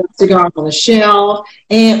our cigars on the shelf,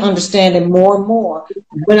 and understanding more and more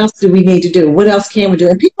what else do we need to do, what else can we do,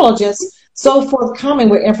 and people are just so forthcoming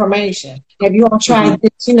with information. Have you all tried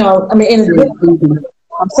this?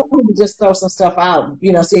 Some people just throw some stuff out, see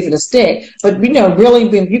if it'll stick. But really,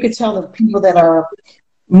 you could tell the people that are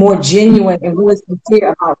more genuine and really sincere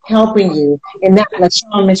about helping you, and not, like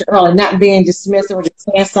Sean mentioned earlier, not being dismissive or just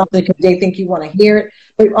saying something because they think you want to hear it,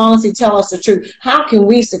 but honestly tell us the truth. How can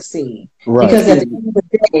we succeed? Right. Because at the end of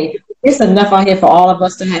the day, it's enough out here for all of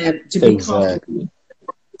us to be comfortable.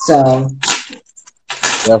 So,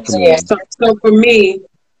 definitely. Yeah. So for me,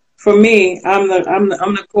 I'm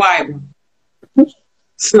the quiet one.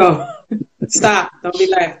 So stop! Don't be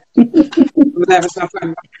laughing. It's not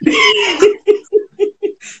funny.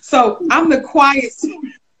 So I'm the quiet.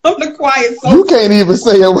 Social. You can't even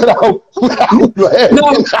say it without laughing.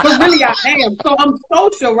 No, but really I am. So I'm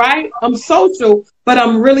social, right? I'm social, but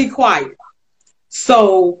I'm really quiet.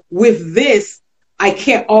 So with this, I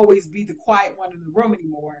can't always be the quiet one in the room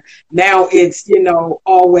anymore. Now it's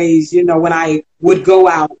always when I would go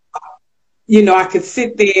out. I could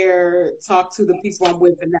sit there, talk to the people I'm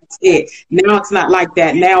with, and that's it. Now it's not like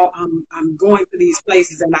that. Now I'm going to these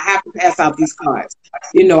places and I have to pass out these cards.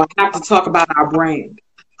 I have to talk about our brand.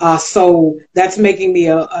 So that's making me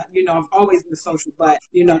I've always been social, but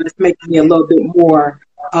that's making me a little bit more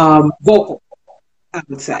vocal, I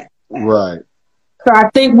would say. Right. So I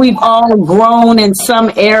think we've all grown in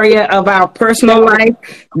some area of our personal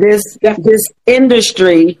life. This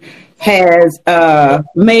industry has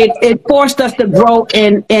made it forced us to grow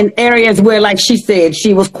in areas where, like she said,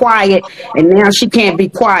 she was quiet and now she can't be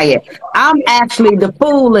quiet. I'm actually the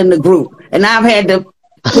fool in the group, and I've had to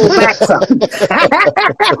pull back some.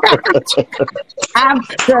 I've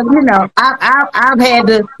had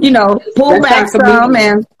to pull back some,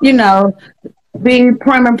 and be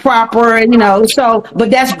prim and proper, and but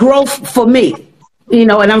that's growth for me,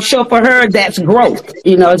 and I'm sure for her that's growth.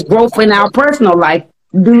 It's growth in our personal life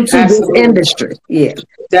due to this industry. Yeah,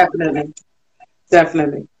 definitely.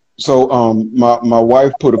 So my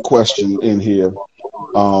wife put a question in here.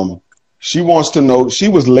 She wants to know, she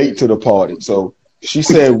was late to the party, so she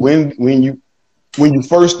said when you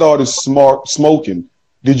first started smoking,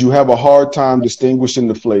 did you have a hard time distinguishing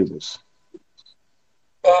the flavors?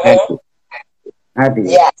 I did.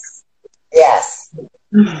 Yes.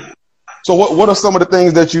 So what are some of the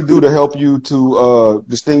things that you do to help you to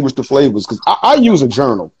distinguish the flavors? Because I use a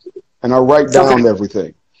journal and I write down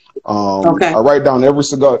everything. I write down every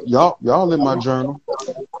cigar. Y'all in my journal.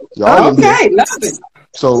 Love it.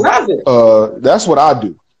 So that's what I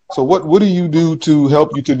do. So what do you do to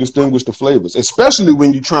help you to distinguish the flavors, especially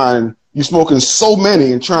when you're smoking so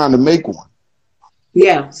many and trying to make one?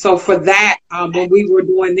 Yeah. So for that, when we were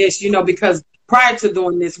doing this, because prior to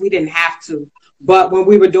doing this, we didn't have to. But when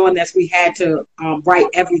we were doing this, we had to write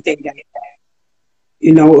everything down.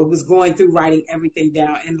 It was going through writing everything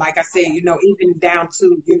down. And like I said, even down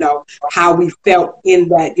to, how we felt in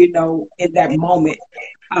that, in that moment,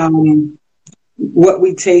 what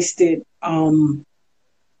we tasted,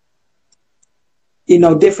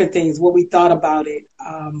 different things, what we thought about it,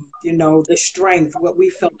 the strength, what we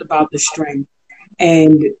felt about the strength.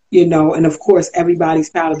 And, and of course, everybody's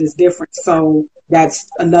palate is different. So that's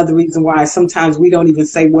another reason why sometimes we don't even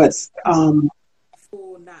say what's full,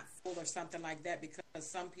 not full, or something like that, because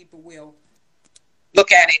some people will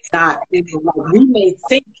look at it not, like we may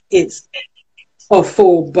think it's a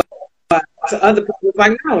full, but to other people, it's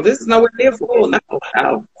like, no, this is nowhere near full.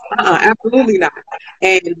 No, absolutely not.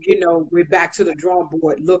 And, we're back to the drawing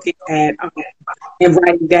board looking at and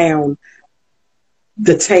writing down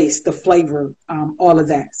the taste, the flavor, all of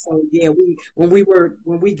that. So yeah, when we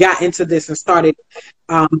got into this and started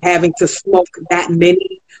having to smoke that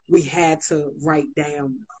many, we had to write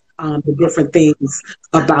down the different things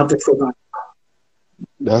about the cigar.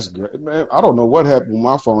 That's great, man. I don't know what happened with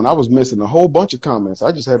my phone. I was missing a whole bunch of comments.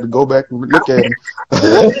 I just had to go back and look at them.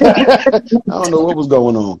 I don't know what was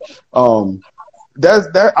going on.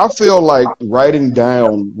 That I feel like writing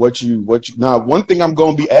down what you now. One thing I'm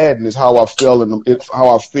going to be adding is how I feel how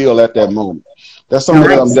I feel at that moment. That's something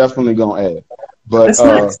that I'm definitely going to add. But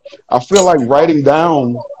I feel like writing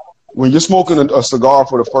down, when you're smoking a cigar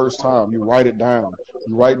for the first time, you write it down.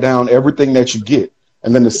 You write down everything that you get,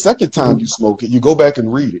 and then the second time you smoke it, you go back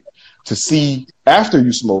and read it to see after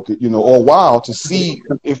you smoke it, or while, to see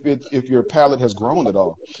if your palate has grown at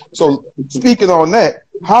all. So speaking on that,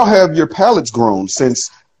 how have your palates grown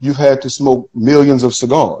since you've had to smoke millions of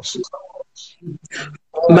cigars?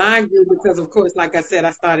 Mine grew because, of course, like I said,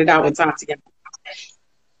 I started out with Tatiana.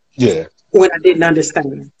 Yeah. When I didn't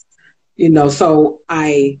understand, so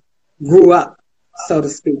I grew up, so to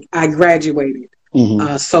speak. I graduated.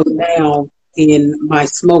 Mm-hmm. So now in my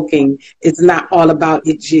smoking, it's not all about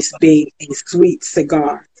it just being a sweet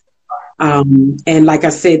cigar. And like I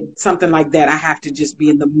said, something like that, I have to just be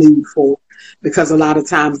in the mood for, because a lot of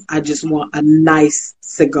times I just want a nice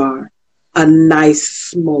cigar, a nice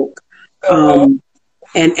smoke.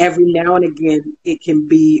 And every now and again, it can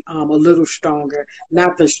be a little stronger,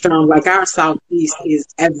 not the strong. Like our Southeast is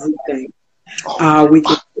everything. I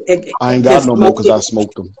ain't got no more because I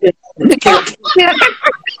smoked them.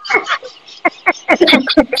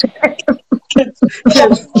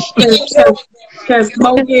 Can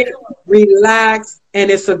smoke it, relax,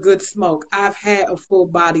 and it's a good smoke. I've had a full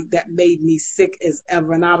body that made me sick as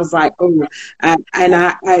ever, and I was like, oh,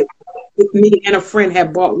 me and a friend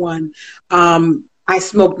had bought one. I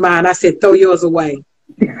smoked mine. I said, throw yours away.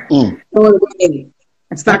 Throw it away.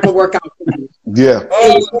 It's not gonna work out for me. Yeah.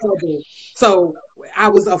 So I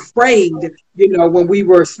was afraid, when we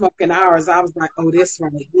were smoking ours, I was like, oh, this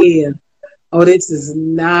right here. Oh, this is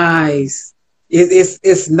nice.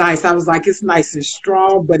 It's nice. I was like, it's nice and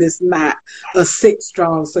strong, but it's not a sick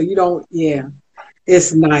strong. So you don't,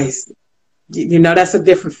 it's nice. That's a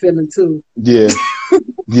different feeling too. Yeah.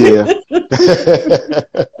 Yeah.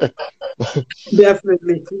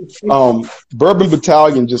 Definitely. Bourbon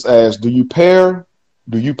Battalion just asked, do you pair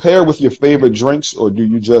with your favorite drinks, or do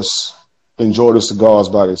you just enjoy the cigars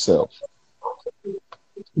by themselves?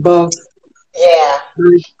 Both. Yeah.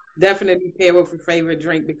 Definitely pair with your favorite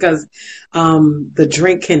drink because the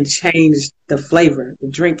drink can change the flavor. The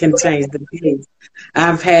drink can change the taste.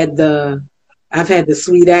 I've had the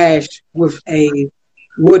sweet ash with a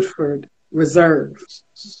Woodford Reserve,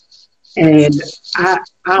 and I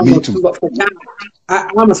Me almost too. forgot.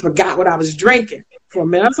 I almost forgot what I was drinking for a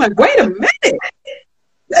minute. I was like, "Wait a minute,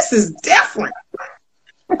 this is different."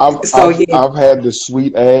 So yeah, I've had the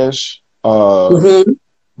sweet ash hmm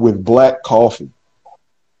with black coffee.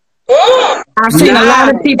 I've seen a lot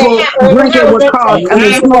nice, of people drink it with coffee. I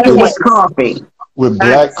mean, smoke it with Yes, coffee. with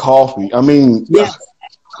black nice. coffee. I mean, Yes,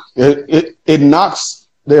 it knocks.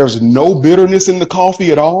 There's no bitterness in the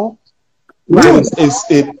coffee at all, so right.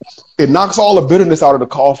 it knocks all the bitterness out of the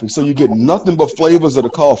coffee. So you get nothing but flavors of the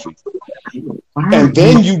coffee, Wow. and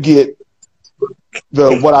then you get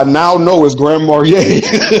the what I now know is Grand Marnier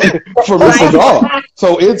from a Right. cigar.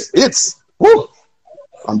 So it's. Whew,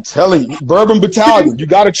 I'm telling you, Bourbon Battalion, you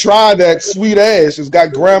got to try that sweet ash. It's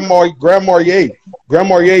got Grand Marnier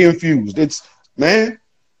infused. It's, man,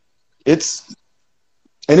 it's,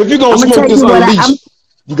 and if you're going I'm to gonna smoke tell this you what I'm. unleashed,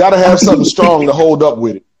 you got to have something strong to hold up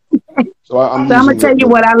with it. So I'm So I'm gonna using tell you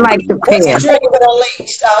what I like to What's the pair. drink with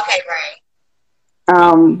Unleashed? Okay,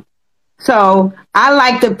 right. So I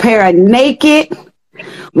like to pair a naked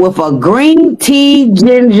with a green tea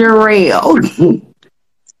ginger ale.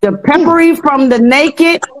 The peppery from the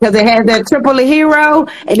naked because it has that triple hero,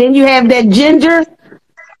 and then you have that ginger.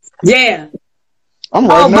 Yeah. I'm Oh,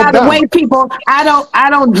 writing that by the way, down. people, I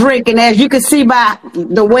don't drink, and as you can see by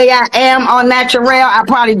the way I am on natural, I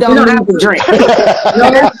probably You don't don't need have to to. drink. No,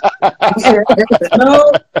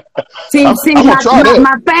 no, See, I'm going to try that.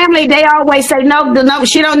 my family, they always say no,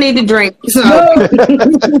 she don't need to drink. So no,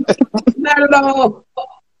 not at all.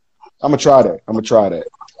 I'm going to try that. I'm going to try that.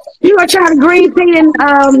 you gonna try the green tea and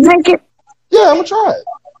naked, Yeah, I'm going to try it.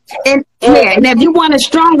 and yeah, and if you want it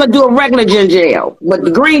stronger, do a regular ginger ale, but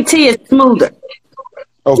the green tea is smoother.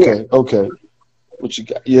 Yeah. Okay. What you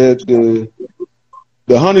got? Yeah,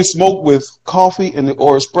 the honey smoke with coffee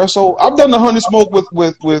or espresso. I've done the honey smoke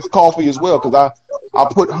with coffee as well because I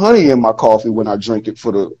put honey in my coffee when I drink it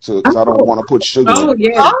because I don't want to put sugar in Oh it.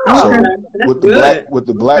 yeah. So Okay. That's good. with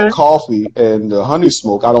the black Okay. coffee and the honey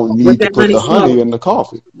smoke, I don't With need to that put honey the honey smoke. in the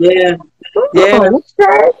coffee. Yeah. Yeah. Oh,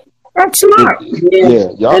 okay, that's smart. Yeah. Yeah,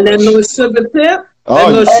 And y'all. that little sugar tip. That Oh,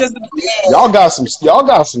 little sugar tip.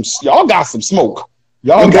 y'all got some smoke.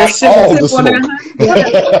 Y'all With that got sugar all tip the on that smoke. honey.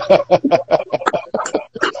 Yeah.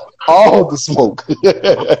 All the smoke.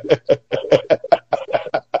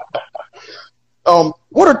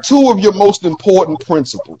 What are two of your most important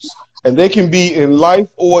principles? And they can be in life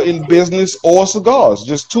or in business or cigars.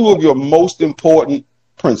 Just two of your most important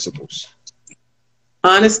principles.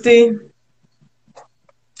 Honesty.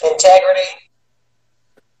 Integrity.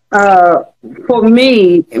 For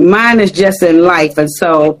me, mine is just in life, and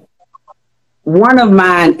so one of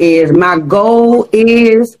mine is my goal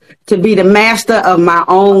is to be the master of my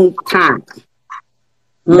own time.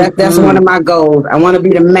 That's one of Mm-hmm. my goals. I want to be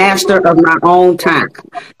the master of my own time.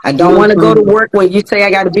 I don't want to go to Mm-hmm. work when you say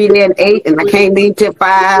I got to be there at 8 and I can't leave till 5.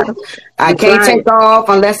 I That's can't right. take off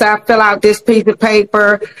unless I fill out this piece of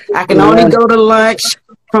paper. I can only Yeah. go to lunch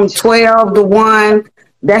from 12 to 1.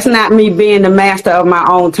 That's not me being the master of my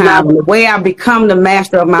own Not time. The way I become the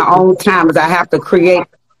master of my own time is I have to create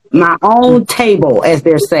my own table, as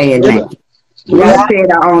they're saying yeah. now. Yeah. We got to Yeah. Yeah.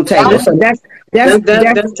 create our own table. So That's that's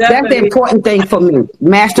the definitely important thing for me,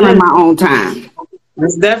 mastering mm, my own time.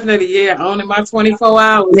 that's definitely owning my 24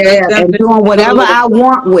 hours. That's Yeah, and definitely doing the whatever I goal.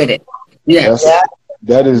 want with it. Yeah. That's Yeah.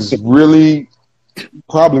 that is really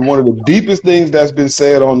probably one of the deepest things that's been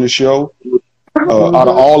said on the show. Out of Mm-hmm.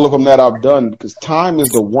 all of them that I've done, because time is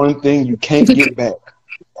the one thing you can't get back.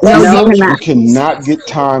 No, That's you so No. You cannot. cannot get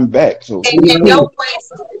time back. So and Mhm. don't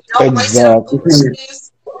waste it on exactly,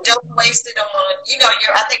 foolishness. Don't waste it on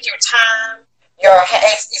your. I think your time,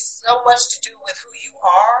 it's so much to do with who you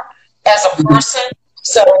are as a person.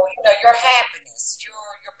 So your happiness,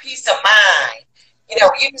 your peace of mind. You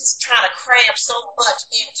just trying to cram so much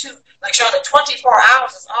into like the 24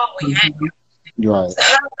 hours is all we have. you're right. So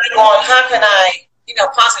how can I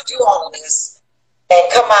possibly do all of this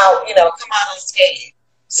and come out unscathed?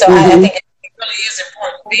 So I Mhm. think it really is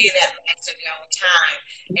important being that master of your own time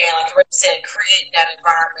and like Rick said, creating that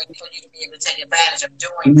environment for you to be able to take advantage of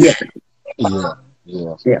doing Yeah. that. Yeah,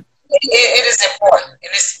 yeah, Yeah. It is important.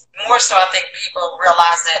 And it's more so I think people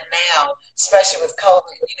realize that now, especially with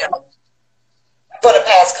COVID, for the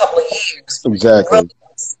past couple of years. exactly. Really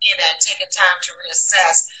seeing that, taking time to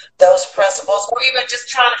reassess those principles, or even just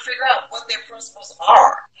trying to figure out what their principles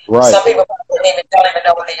are. Right. Some people don't even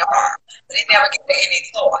know what they are. They never give it any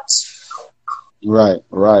thought.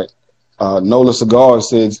 Right. Nola Cigars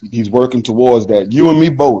says he's working towards that. You and me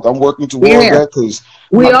both. I'm working towards that because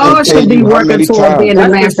we I all can't tell should be you how working many toward being the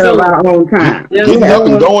times master of our own time. getting up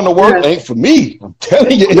and going to work ain't for me. I'm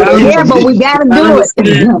telling you, it ain't for But me. we gotta do it.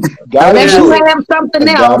 Unless you have something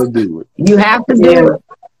else, gotta do it. you have to do it.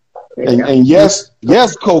 And yes,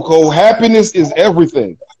 Coco, happiness is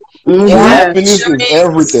everything. Happiness is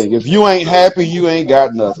everything. If you ain't happy, you ain't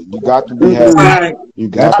got nothing. You got to be happy. You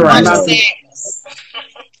got to be happy.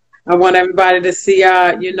 I want everybody to see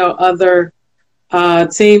our, other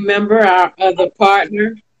team member, our other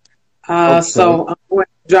partner. So I'm going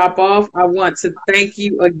to drop off. I want to thank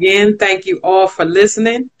you again. Thank you all for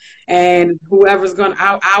listening. And whoever's going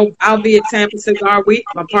to, I'll be at Tampa Cigar Week.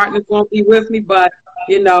 My partners won't be with me, but,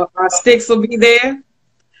 our sticks will be there.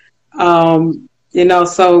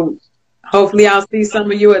 So hopefully I'll see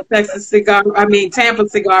some of you at Tampa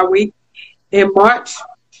Cigar Week in March.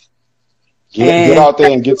 Get out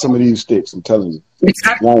there and get some of these sticks. I'm telling you.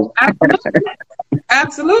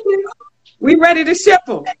 Absolutely. We ready to ship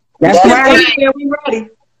them. That's right.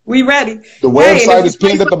 We ready. The website is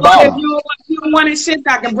pinned at the bottom. If you don't want it shipped,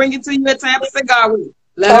 I can bring it to you at Tampa Cigar Week.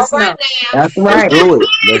 Let us know. That's right.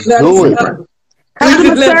 Let's do it.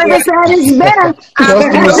 Customer service at its best.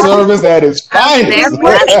 Customer service at its finest.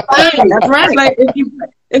 That's right. Like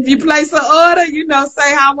if you place an order,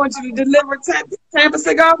 say how I want you to deliver Tampa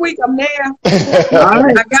Cigar Week, I'm there.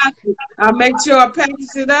 I got you. I'll make sure I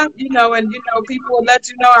package it up, and people will let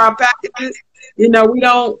you know our packages. We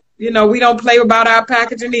don't play about our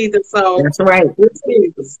packaging either. So that's right.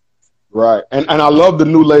 Right. And I love the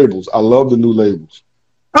new labels.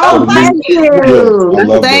 Oh, thank you.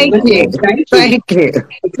 Thank you.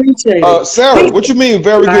 Appreciate it. Sarah, what you mean?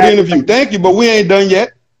 Very good interview. Thank you, but we ain't done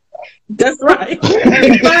yet. That's right.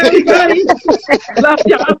 Bye, everybody. Love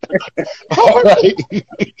y'all. All right.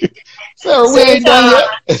 Sarah, we ain't done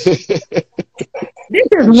yet. This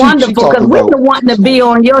is wonderful because we've been wanting to be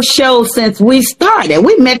on your show since we started.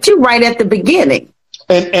 We met you right at the beginning.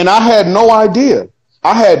 And I had no idea.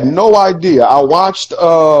 I watched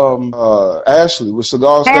Ashley with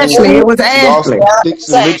Cigars. It was Ashley. Sticks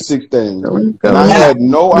and lipstick things. And I had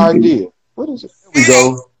no idea. What is it? There we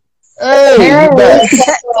go. Hey, you back.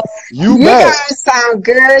 You back. Guys sound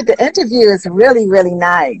good. The interview is really, really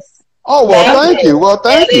nice. Oh, well,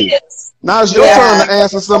 thank you. Now it's your turn to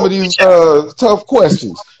answer some of these tough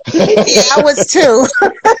questions. I was too.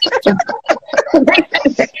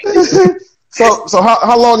 So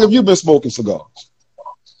how long have you been smoking cigars?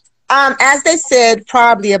 As they said,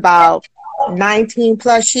 probably about 19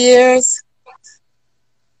 plus years.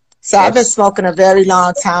 So I've been smoking a very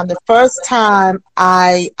long time. The first time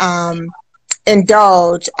I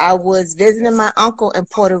indulged, I was visiting my uncle in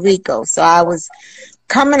Puerto Rico. So I was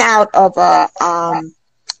coming out of a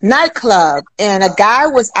nightclub, and a guy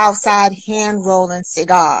was outside hand rolling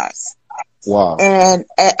cigars. Wow. And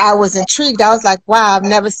I was intrigued. I was like, wow, I've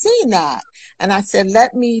never seen that. And I said,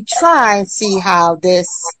 let me try and see how this,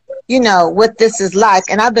 what this is like.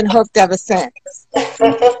 And I've been hooked ever since.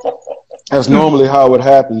 That's normally how it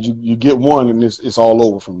happens. You get one and it's all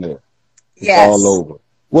over from there. It's all over.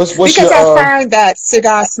 What's because I find that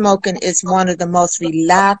cigar smoking is one of the most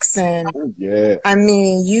relaxing. I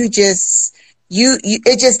mean, it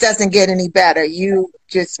just doesn't get any better. You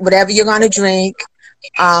just, whatever you're going to drink,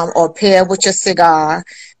 or pair with your cigar,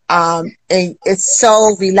 and it's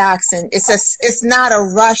so relaxing. It's not a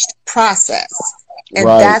rushed process, and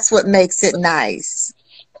that's what makes it nice.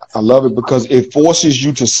 I love it because it forces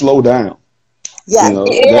you to slow down. Yeah,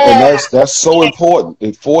 and that's so important.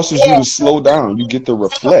 It forces you to slow down. You get to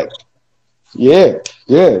reflect.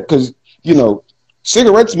 Because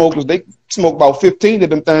cigarette smokers, they smoke about 15 of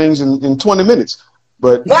them things in 20 minutes.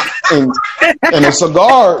 But and a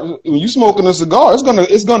cigar, when you smoking a cigar, it's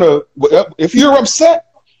gonna. If you're upset,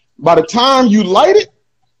 by the time you light it,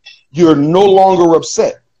 you're no longer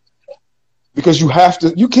upset because you have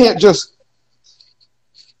to. You can't just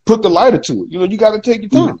put the lighter to it. You got to take your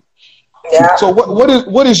time. Yeah. So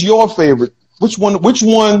what is your favorite? Which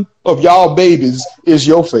one of y'all babies is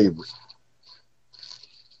your favorite?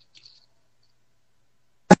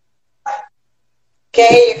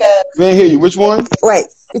 Okay, we ain't hear you. Which one? Wait,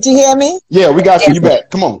 did you hear me? Yeah, we got you. You back.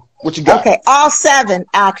 Come on. What you got? Okay, all 7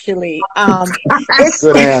 actually. It's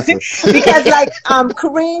good answer. Because like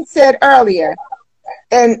Kareem said earlier,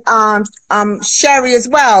 and Sherry as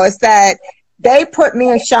well, is that they put me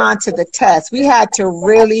and Sean to the test. We had to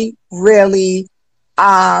really, really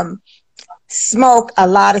smoke a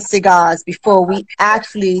lot of cigars before we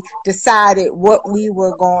actually decided what we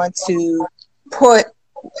were going to put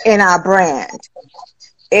in our brand.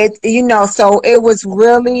 So it was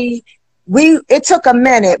really, it took a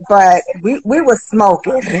minute, but we were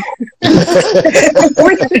smoking. It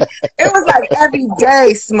was like every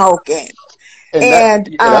day smoking.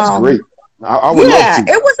 And that's great. I would love to.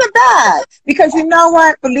 It wasn't bad because you know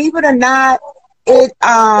what? Believe it or not, it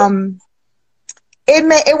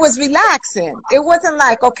was relaxing. It wasn't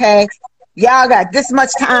like, okay, y'all got this much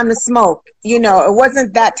time to smoke. It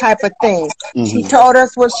wasn't that type of thing. Mm-hmm. She told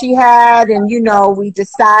us what she had, and we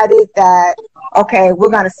decided that, okay, we're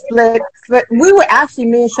gonna split. We would actually,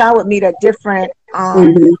 me and Sean would meet at different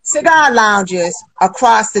cigar lounges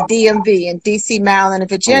across the DMV in DC, Maryland, and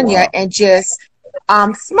Virginia, and just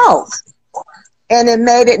smoke. And it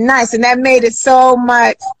made it nice, and that made it so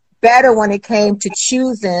much better when it came to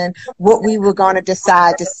choosing what we were going to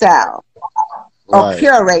decide to sell or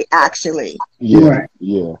curate, actually. Yeah,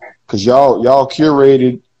 yeah. Because y'all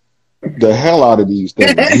curated the hell out of these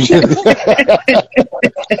things.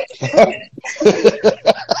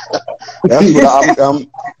 That's what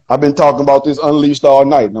I've been talking about this Unleashed all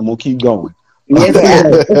night, and I'm gonna keep going. Well, I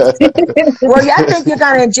think you're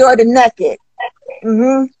gonna enjoy the naked.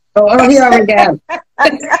 Mm-hmm. Oh, he already got it.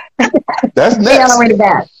 That's next. He already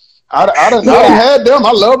got it. I done had them.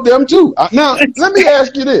 I love them too. Now, let me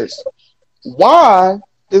ask you this. Why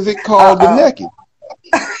is it called the naked?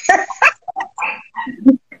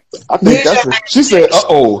 I think she said,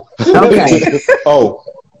 uh-oh. Okay. Oh,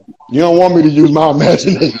 you don't want me to use my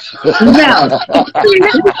imagination. No.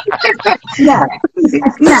 No.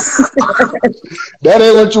 That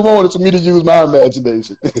ain't what you wanted, for me to use my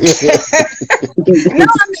imagination. No,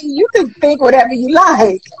 I mean, you can think whatever you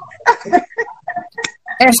like.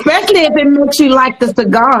 Especially if it makes you like the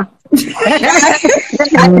cigar.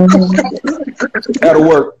 That'll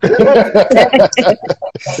work.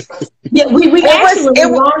 Yeah, we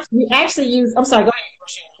actually used. I'm sorry. Go ahead,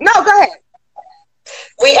 Rochelle. No, go ahead.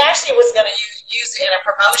 We actually was going to use it in a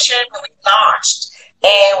promotion when we launched,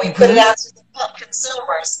 and we put it out to the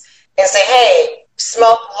consumers and say, "Hey,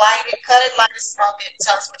 smoke, light it, cut it, light it, smoke it,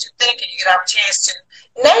 tell us what you think, and you get our chance to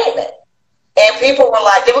name it." And people were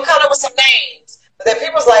like, they would come up with some names, but then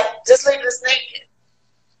people was like, "Just leave this naked."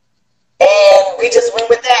 And we just went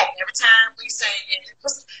with that. Every time we say,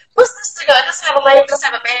 what's this cigar? It doesn't have a label, it doesn't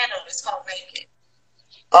have a band on it. It's called Naked.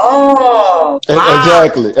 Oh.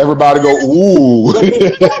 Exactly. Everybody go, ooh. Let me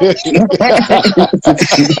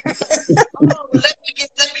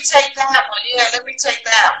take that one. Yeah, let me take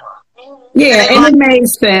that one. Yeah, and it made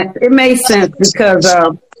sense. It made sense because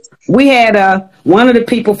we had one of the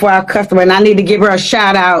people for our customer, and I need to give her a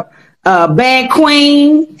shout out. Bad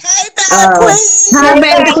Queen. Hey, Bad Queen. Hi,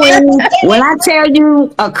 Bad Queen. When I tell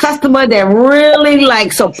you a customer that really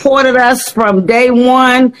supported us from day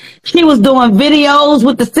one, she was doing videos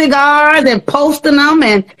with the cigars and posting them,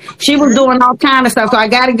 and she was doing all kind of stuff. So I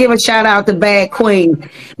got to give a shout out to Bad Queen.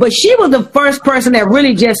 But she was the first person that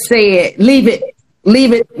really just said, leave it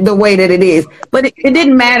the way that it is. But it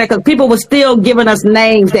didn't matter because people were still giving us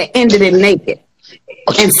names that ended in naked.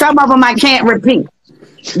 And some of them I can't repeat.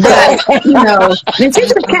 But, then she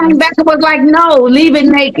just came back and was like, no, leave it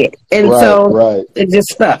naked. And it just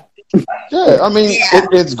stuck. Yeah, I mean,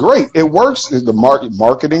 it's great. It works. The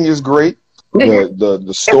marketing is great.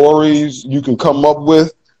 The stories you can come up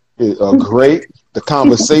with are great. The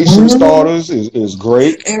conversation starters is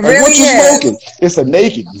great. It really what you smoking? It's a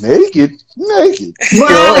naked. Naked. Right,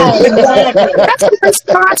 exactly. That's the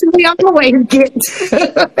response we always get.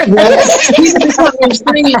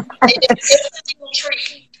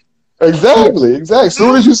 Exactly. As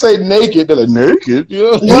soon as you say naked, they're like, naked?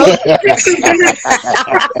 Yeah. I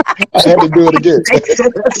had to do it again.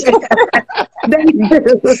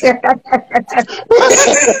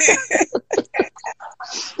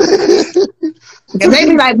 And they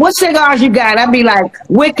be like, what cigars you got? I'd be like,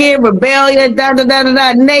 Wicked, Rebellion,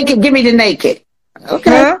 naked. Give me the naked.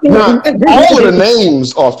 Okay. Now, all of the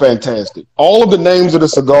names are fantastic. All of the names of the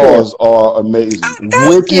cigars are amazing.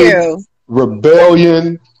 Wicked,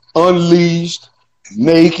 Rebellion, Unleashed,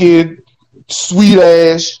 Naked, Sweet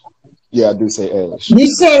Ash. Yeah, I do say ash.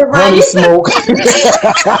 You said it right. Honey Smoke.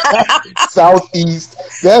 Southeast.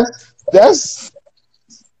 That's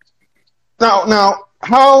now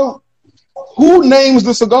who names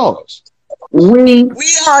the cigars? We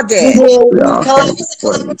all did. It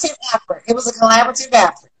was a collaborative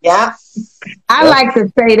effort. Yeah. I like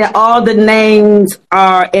to say that all the names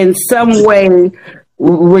are in some way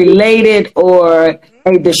related or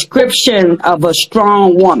a description of a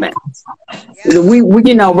strong woman. We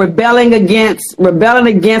rebelling against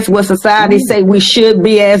what society say we should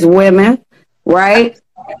be as women, right?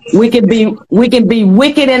 We can be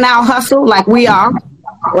wicked in our hustle like we are,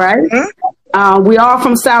 right? We are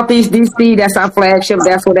from Southeast DC. That's our flagship.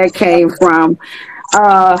 That's where that came from.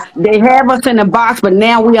 They have us in a box, but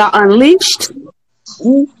now we are unleashed.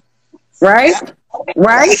 Right?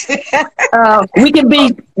 Right? We can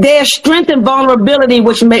be, there's strength and vulnerability,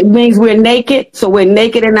 which means we're naked. So we're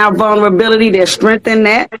naked in our vulnerability. There's strength in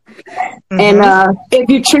that. And if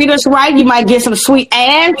you treat us right, you might get some sweet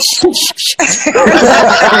ass.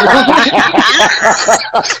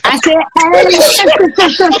 I said ass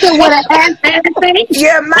with an ass thing.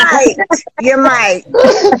 You might. You might.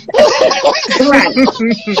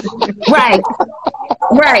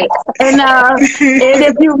 Right. And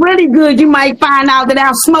if you're really good, you might find out that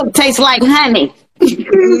our smoke tastes like honey.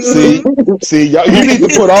 See, y'all, you need to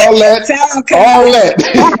put all that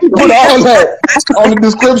on the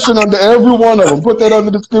description under every one of them. Put that on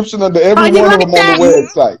the description under every one of them on the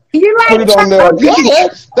website. Put it on there.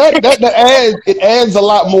 Yeah, it adds a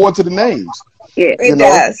lot more to the names. Yeah, it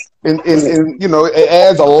does. And it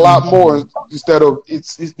adds a lot more instead of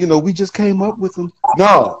it's we just came up with them.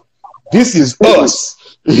 No, this is us.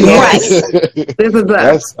 Right. This is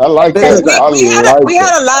us. I like that. We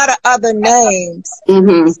had a lot of other names,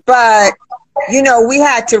 but we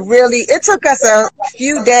had to really. It took us a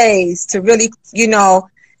few days to really,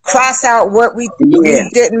 cross out what we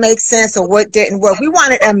didn't make sense or what didn't work. We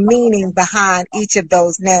wanted a meaning behind each of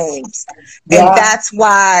those names, and that's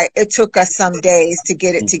why it took us some days to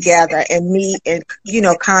get it together and meet and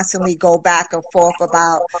constantly go back and forth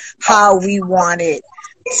about how we wanted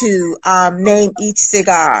to name each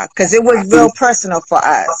cigar, because it was real personal for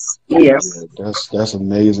us. Yes, that's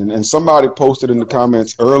amazing. And somebody posted in the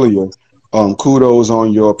comments earlier, kudos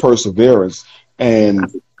on your perseverance.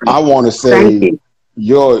 And I want to say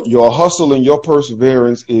your hustle and your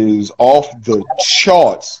perseverance is off the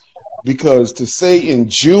charts, because to say in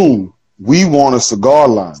June we want a cigar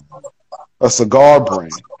line, a cigar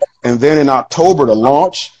brand, and then in October to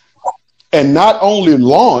launch, and not only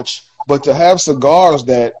launch, but to have cigars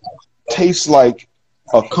that taste like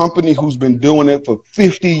a company who's been doing it for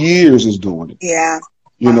 50 years is doing it. Yeah.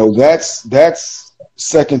 That's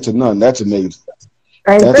second to none. That's amazing.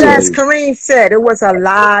 But as Kareem said, it was a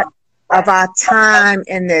lot of our time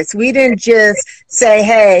in this. We didn't just say,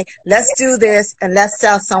 hey, let's do this and let's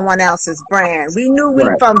sell someone else's brand. We knew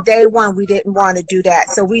from day one we didn't want to do that.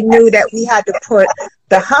 So we knew that we had to put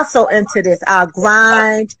the hustle into this, our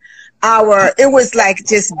grind, it was like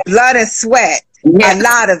just blood and sweat, a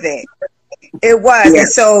lot of it. It was. And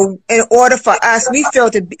so in order for us, we feel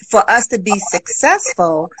for us to be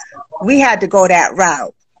successful, we had to go that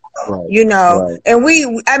route. Right. And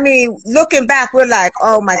looking back, we're like,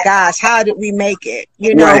 oh my gosh, how did we make it?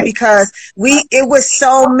 Because it was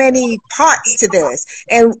so many parts to this.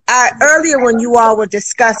 And earlier when you all were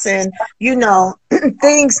discussing,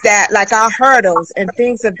 things that like our hurdles and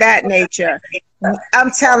things of that nature, I'm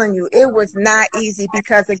telling you, it was not easy,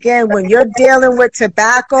 because again, when you're dealing with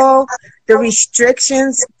tobacco, the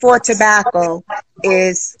restrictions for tobacco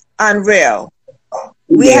is unreal.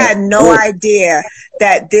 We had no idea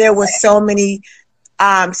that there were so many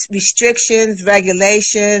restrictions,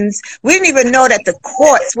 regulations. We didn't even know that the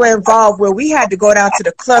courts were involved, where we had to go down to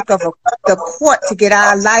the clerk of the court to get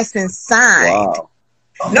our license signed. Wow.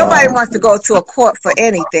 Nobody wants to go to a court for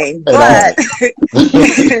anything, but it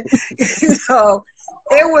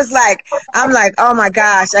was like, I'm like, oh my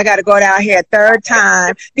gosh, I got to go down here a third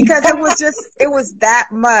time, because it was that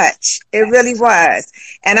much. It really was.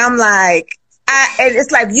 And I'm like, and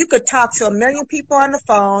it's like you could talk to a million people on the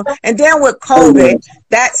phone, and then with COVID,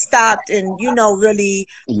 that stopped and really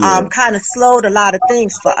kind of slowed a lot of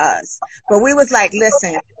things for us. But we was like,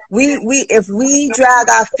 listen, if we drag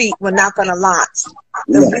our feet, we're not going to launch.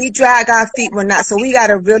 If we drag our feet, we're not. So we got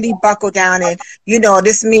to really buckle down, and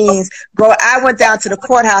this means I went down to the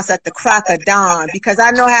courthouse at the crack of dawn, because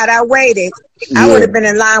I know had I waited, I would have been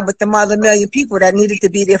in line with the other million people that needed to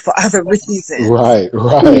be there for other reasons. Right.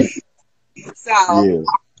 So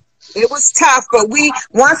it was tough, but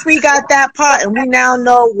once we got that part, and we now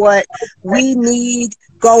know what we need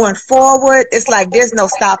going forward, it's like there's no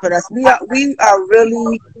stopping us. We are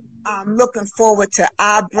really looking forward to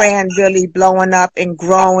our brand really blowing up and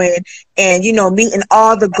growing, and meeting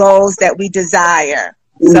all the goals that we desire.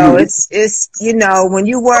 So it's when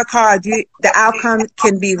you work hard, the outcome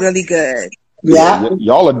can be really good. Yeah,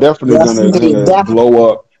 y'all are definitely gonna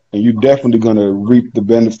blow up. And you're definitely going to reap the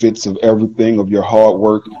benefits of everything, of your hard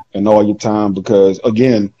work and all your time, because,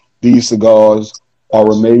 again, these cigars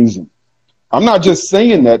are amazing. I'm not just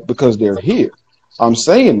saying that because they're here. I'm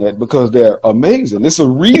saying that because they're amazing. It's a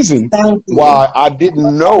reason why I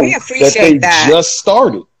didn't know that they just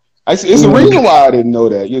started. It's a reason why I didn't know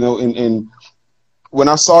that, and when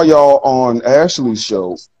I saw y'all on Ashley's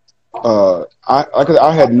show,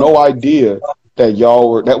 I had no idea that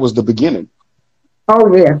that was the beginning.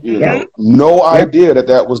 Oh yeah, You know, no idea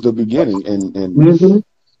that was the beginning. And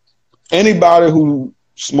anybody who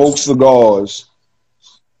smokes cigars,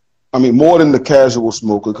 I mean, more than the casual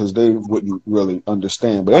smoker, because they wouldn't really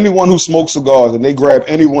understand. But anyone who smokes cigars and they grab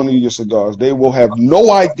any one of your cigars, they will have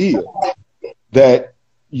no idea that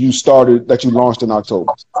you launched in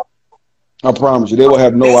October. I promise you, they will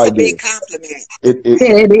have no idea. That's a big compliment. It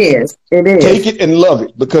is. It is. Take it and love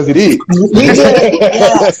it, because it is. We did.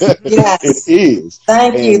 Yes. It is.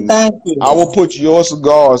 Thank you. I will put your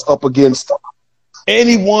cigars up against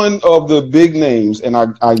any one of the big names, and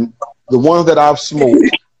the ones that I've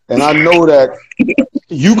smoked, and I know that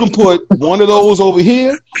you can put one of those over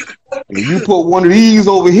here, and you put one of these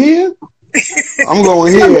over here. I'm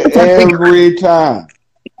going here every time.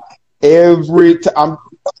 Every time.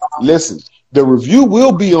 Listen, the review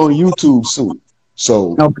will be on YouTube soon,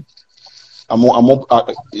 so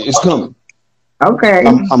it's coming. Okay,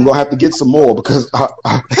 I'm gonna have to get some more because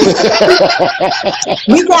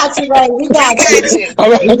we got you, Ray. We got you.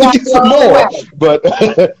 I'm gonna have to get some more, but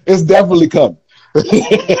it's definitely coming.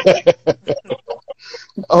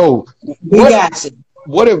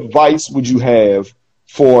 What advice would you have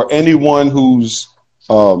for anyone who's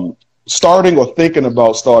starting or thinking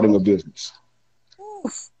about starting a business?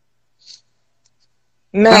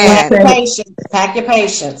 Man, pack your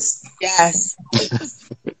patience. Yes.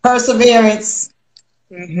 Perseverance.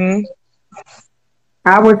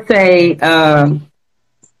 I would say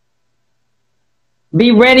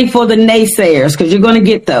be ready for the naysayers, because you're going to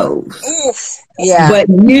get those. Yeah. But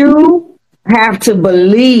you have to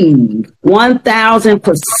believe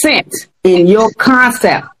 1,000% in your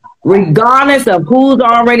concept, regardless of who's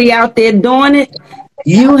already out there doing it.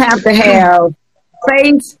 You have to have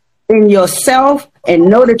faith in yourself and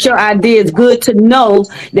know that your idea is good, to know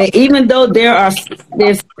that even though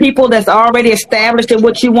there's people that's already established in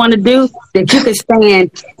what you want to do, that you can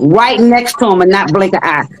stand right next to them and not blink an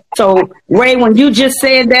eye. So, Ray, when you just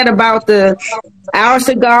said that about our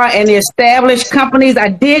cigar and the established companies, I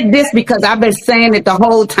did this because I've been saying it the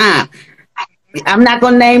whole time. I'm not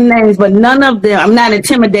going to name names, but none of them, I'm not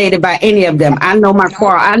intimidated by any of them. I know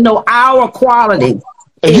I know our quality.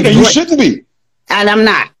 And you shouldn't be. And I'm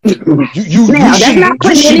not. That's not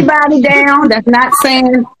putting anybody down. That's not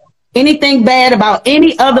saying anything bad about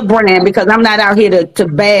any other brand, because I'm not out here to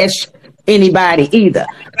bash anybody either.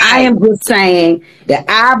 I am just saying that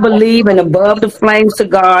I believe in Above the Flame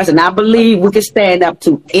cigars, and I believe we can stand up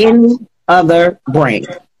to any other brand.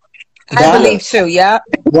 I believe too. Yeah.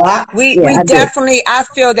 We definitely. I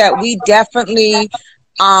feel that we definitely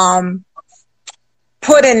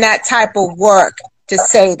put in that type of work to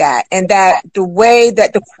say that, and that the way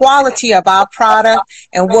that the quality of our product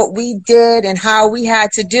and what we did and how we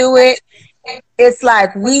had to do it, it's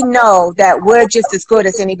like we know that we're just as good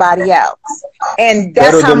as anybody else, and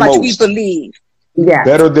that's how much we believe. Yeah,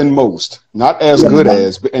 better than most, not as good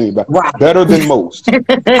as, but anybody. Right. Better than most. Thank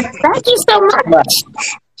you so much.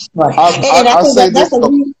 Right. I say this. Go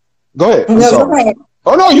ahead. Go ahead.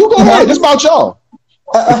 Oh no, you go ahead. It's about y'all.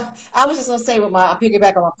 I was just going to say, I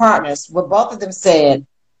piggyback on my partners, what both of them said.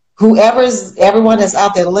 Everyone that's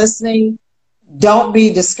out there listening, don't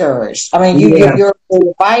be discouraged. I mean, your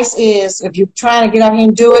advice is, if you're trying to get out here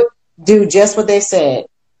and do it, do just what they said.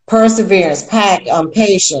 Perseverance,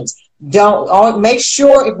 patience. Make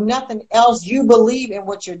sure, if nothing else, you believe in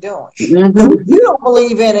what you're doing. If you don't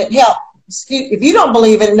believe in it, if you don't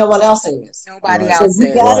believe in it, no one else is. Nobody else is.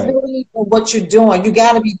 You got to believe in what you're doing. You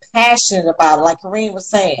got to be passionate about it, like Kareem was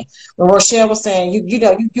saying. When Rochelle was saying, you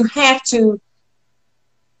have to.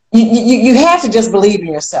 You have to just believe in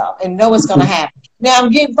yourself and know it's going to happen. Now,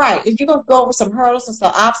 I'm getting right. If you're going to go over some hurdles and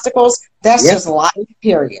some obstacles, that's just life,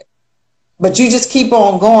 period. But you just keep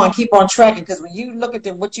on going, keep on tracking, because when you look at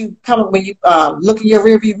when you look in your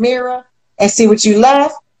rearview mirror and see what you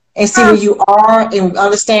left, and see where you are and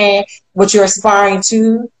understand what you're aspiring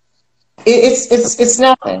to, it's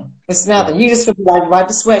nothing. It's nothing. You just have to wipe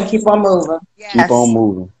the sweat and keep on moving. Yes. Keep on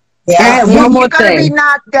moving. Yeah. One more You're going to be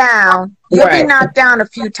knocked down. You'll be knocked down a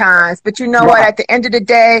few times. But you know what? At the end of the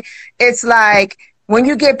day, it's like when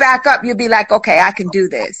you get back up, you'll be like, okay, I can do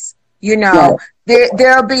this. You know,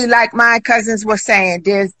 there'll be, like my cousins were saying,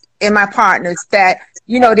 and my partners, that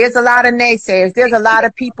there's a lot of naysayers. There's a lot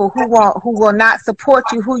of people who will not support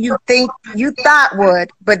you, who you think you thought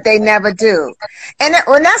would, but they never do. And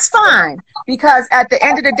that's fine, because at the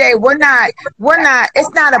end of the day, we're not,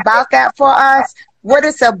 it's not about that for us. What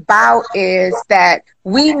it's about is that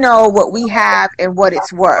we know what we have and what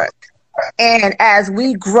it's worth. And as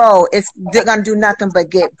we grow, they're going to do nothing but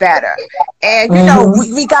get better. And, you know,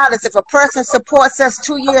 regardless, if a person supports us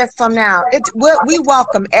 2 years from now, we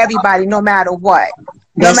welcome everybody no matter what.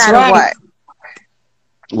 No matter what.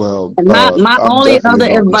 Well, my I'm only definitely other about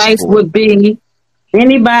the advice support. would be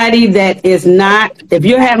anybody that is not, if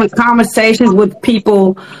you're having conversations with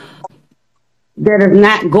people that are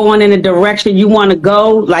not going in the direction you want to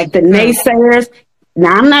go, like the naysayers.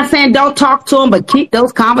 Now, I'm not saying don't talk to them, but keep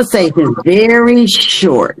those conversations very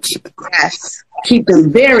short. Yes. Keep them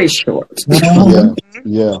very short.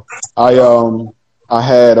 Yeah. I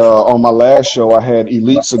had on my last show, I had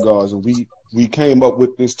Elite Cigars, and we came up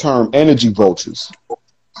with this term, energy vultures.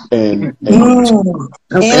 And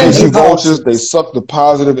energy vultures, they suck the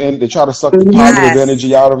positive, and they try to suck the positive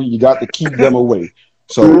energy out of you. You got to keep them away.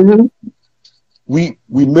 So we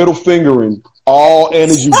middle fingering all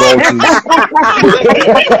energy vultures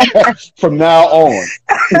from now on.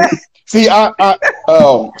 See, I'm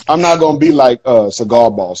not gonna be like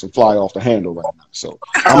Cigar Boss and fly off the handle right now. So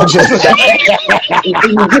I'm just.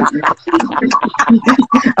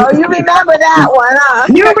 Oh, you remember that one, huh?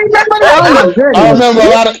 You remember that? Oh my goodness! I remember a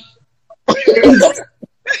lot of.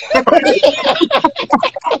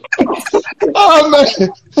 Oh man,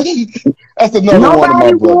 that's another one of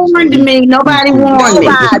my brothers. Nobody warned me. Nobody. Probably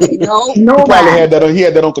had that. He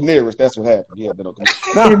had that Uncle Nearest. That's what happened. He had that Uncle.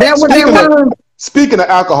 Now, speaking of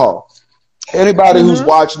alcohol, anybody who's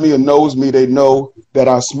watched me or knows me, they know that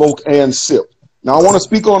I smoke and sip. Now, I want to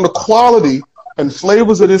speak on the quality and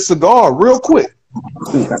flavors of this cigar real quick.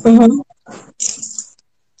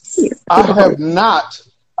 I have not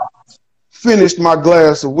finished my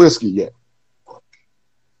glass of whiskey yet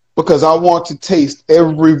because I want to taste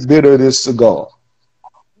every bit of this cigar.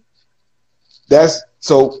 That's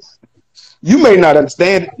so you may not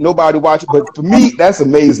understand it, nobody watching, but for me, that's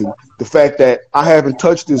amazing. The fact that I haven't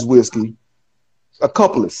touched this whiskey, a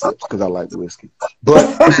couple of sips because I like whiskey, but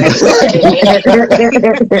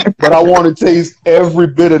but I want to taste every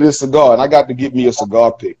bit of this cigar, and I got to get me a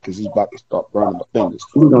cigar pick because he's about to start burning my fingers.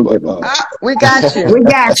 But, we got you. We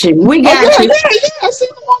got you. We got you. I see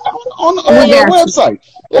them on the website.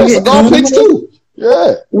 Yeah, cigar picks too.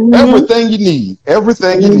 Yeah, everything you need.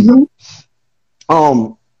 Everything you need.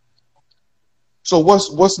 So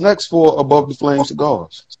what's next for Above the Flame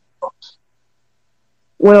Cigars?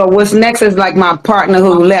 Well, what's next is like my partner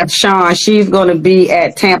who left, Sean. She's going to be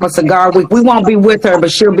at Tampa Cigar Week. We won't be with her,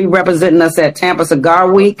 but she'll be representing us at Tampa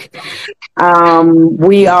Cigar Week.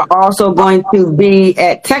 We are also going to be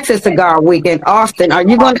at Texas Cigar Week in Austin. Are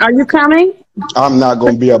you coming? I'm not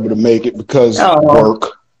going to be able to make it because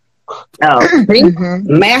work. Oh, see?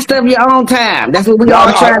 Master of your own time. That's what we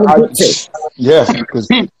all trying to get to. Yeah.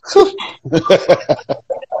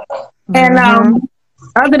 And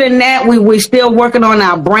other than that, we're still working on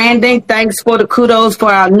our branding. Thanks for the kudos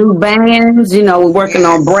for our new bands. You know, we're working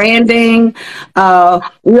on branding.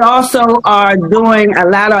 We also are doing a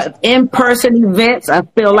lot of in-person events. I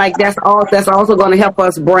feel like that's also going to help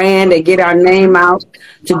us brand and get our name out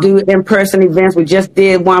to do in-person events. We just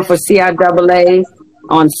did one for CIAA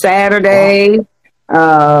on Saturday.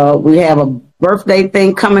 We have a birthday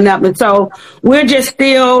thing coming up. And so we're just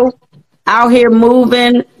still out here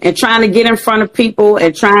moving and trying to get in front of people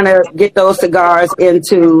and trying to get those cigars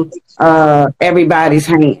into everybody's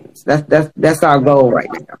hands. That's our goal right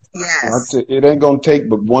now. Yes. It ain't gonna take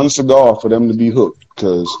but one cigar for them to be hooked,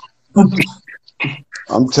 because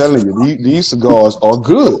I'm telling you, these cigars are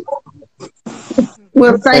good.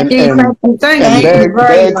 Well, thank you. And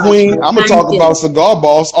Bad Queen, I'm gonna talk about Cigar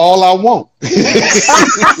Boss all I want. I'm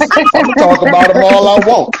gonna talk about him all I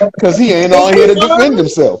want because he ain't on here to defend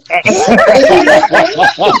himself.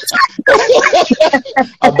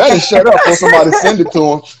 I better shut up before somebody send it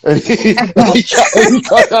to him. And he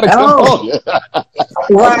gotta come on.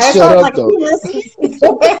 Shut up though.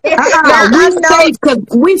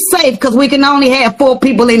 We safe because we can only have 4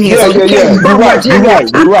 people in here. Yeah. You're right.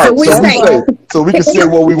 So we safe. So we can say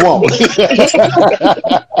what we want.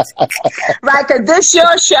 Right, because this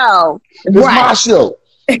your show. This my show.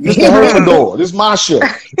 This the Herfador. This my show.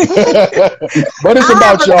 But it's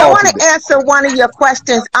about y'all. I want to answer one of your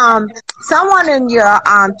questions. Someone in your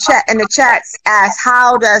chat in the chats asked,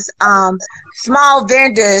 how does small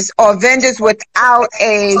vendors or vendors without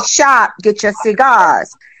a shop get your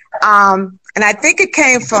cigars? And I think it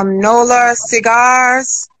came from Nola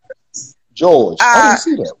Cigars. George, I didn't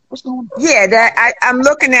see that. What's going on? Yeah, I'm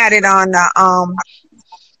looking at it on the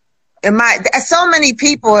so many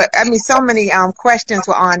people, so many questions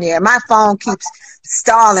were on there. My phone keeps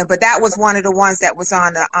stalling, but that was one of the ones that was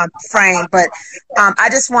on the frame. But I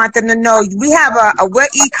just want them to know we're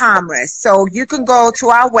e-commerce. So you can go to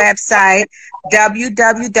our website,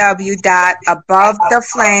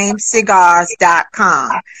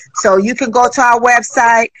 www.abovetheflamecigars.com. So you can go to our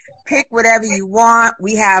website, pick whatever you want.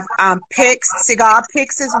 We have picks, cigar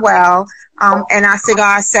picks as well. And our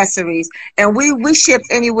cigar accessories. And we ship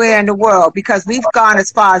anywhere in the world because we've gone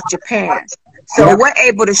as far as Japan. So we're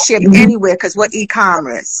able to ship anywhere because we're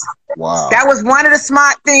e-commerce. Wow. That was one of the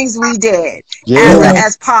smart things we did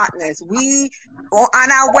as partners. We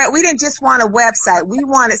didn't just want a website. We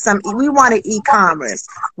wanted e-commerce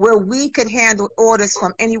where we could handle orders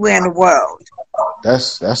from anywhere in the world.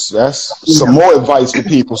 That's some more advice for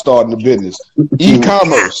people starting a business.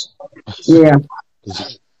 E-commerce. Yeah.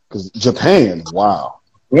 Because Japan, wow.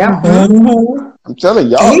 Yeah. Mm-hmm. I'm telling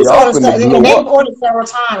y'all finna blow they've up. ordered several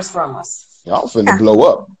times from us. Y'all finna blow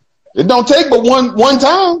up. It don't take but one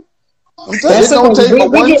time. I'm telling you, it don't take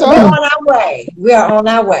but one time. We're on our way. We are on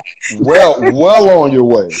our way. Well on your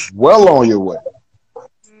way. Well on your way.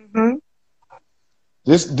 Mm-hmm.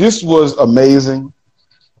 This was amazing.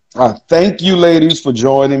 Thank you, ladies, for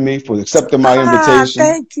joining me, for accepting my invitation.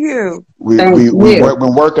 Thank you. We've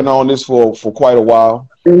been working on this for quite a while.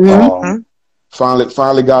 Mm-hmm.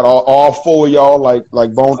 Finally got all four of y'all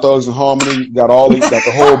like Bone Thugs and Harmony. Got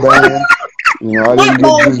the whole band. You know, I didn't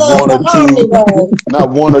get just one or two, not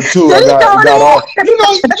one or two. I got all.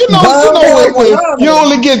 You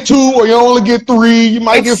only get two or you only get three. You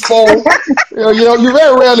might get four. You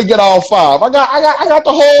very rarely get all five. I got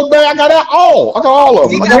the whole band. I got all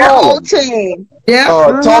of them. I got all of them. Team.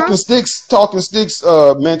 Yeah. Talking Sticks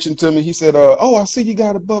mentioned to me. He said, "Oh, I see you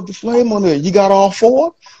got Above the Flame on there. You got all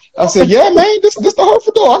four?" I said, "Yeah, man, this the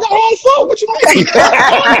Hereford door. I got all four. What you mean?"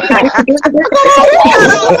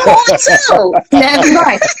 That's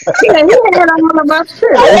right. Yeah, he had all of us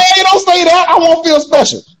too. Hey, don't say that. I won't feel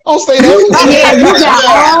special. Don't say that. Yeah, you got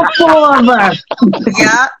all four of us.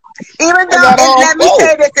 Yeah. Even though, let me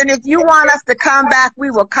say this, and if you want us to come back,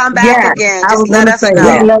 we will come back again. Just let us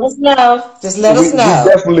know. Let us know. Just let us know. We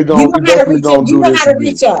definitely gonna do this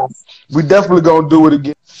again. We definitely gonna do it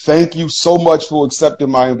again. Thank you so much for accepting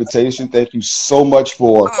my invitation. Thank you so much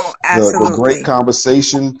for the great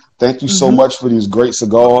conversation. Thank you so much for these great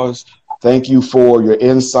cigars. Thank you for your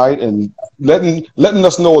insight and letting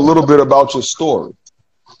us know a little bit about your story.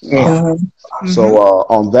 Yeah. So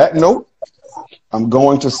on that note, I'm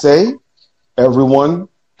going to say, everyone,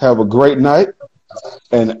 have a great night.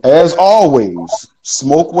 And as always,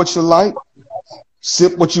 smoke what you like,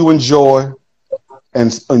 sip what you enjoy,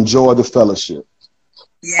 and enjoy the fellowship.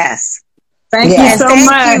 Yes. Thank you so much.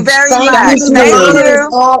 Thank you very much. The honor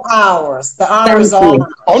is all ours. The honor is all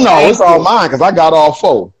ours. Oh, no, it's all mine because I got all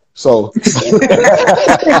four. So.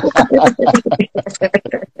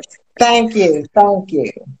 Thank you.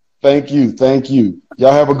 Thank you.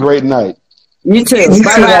 Y'all have a great night. You too.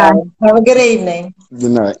 Bye-bye. Have a good evening.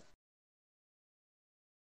 Good night.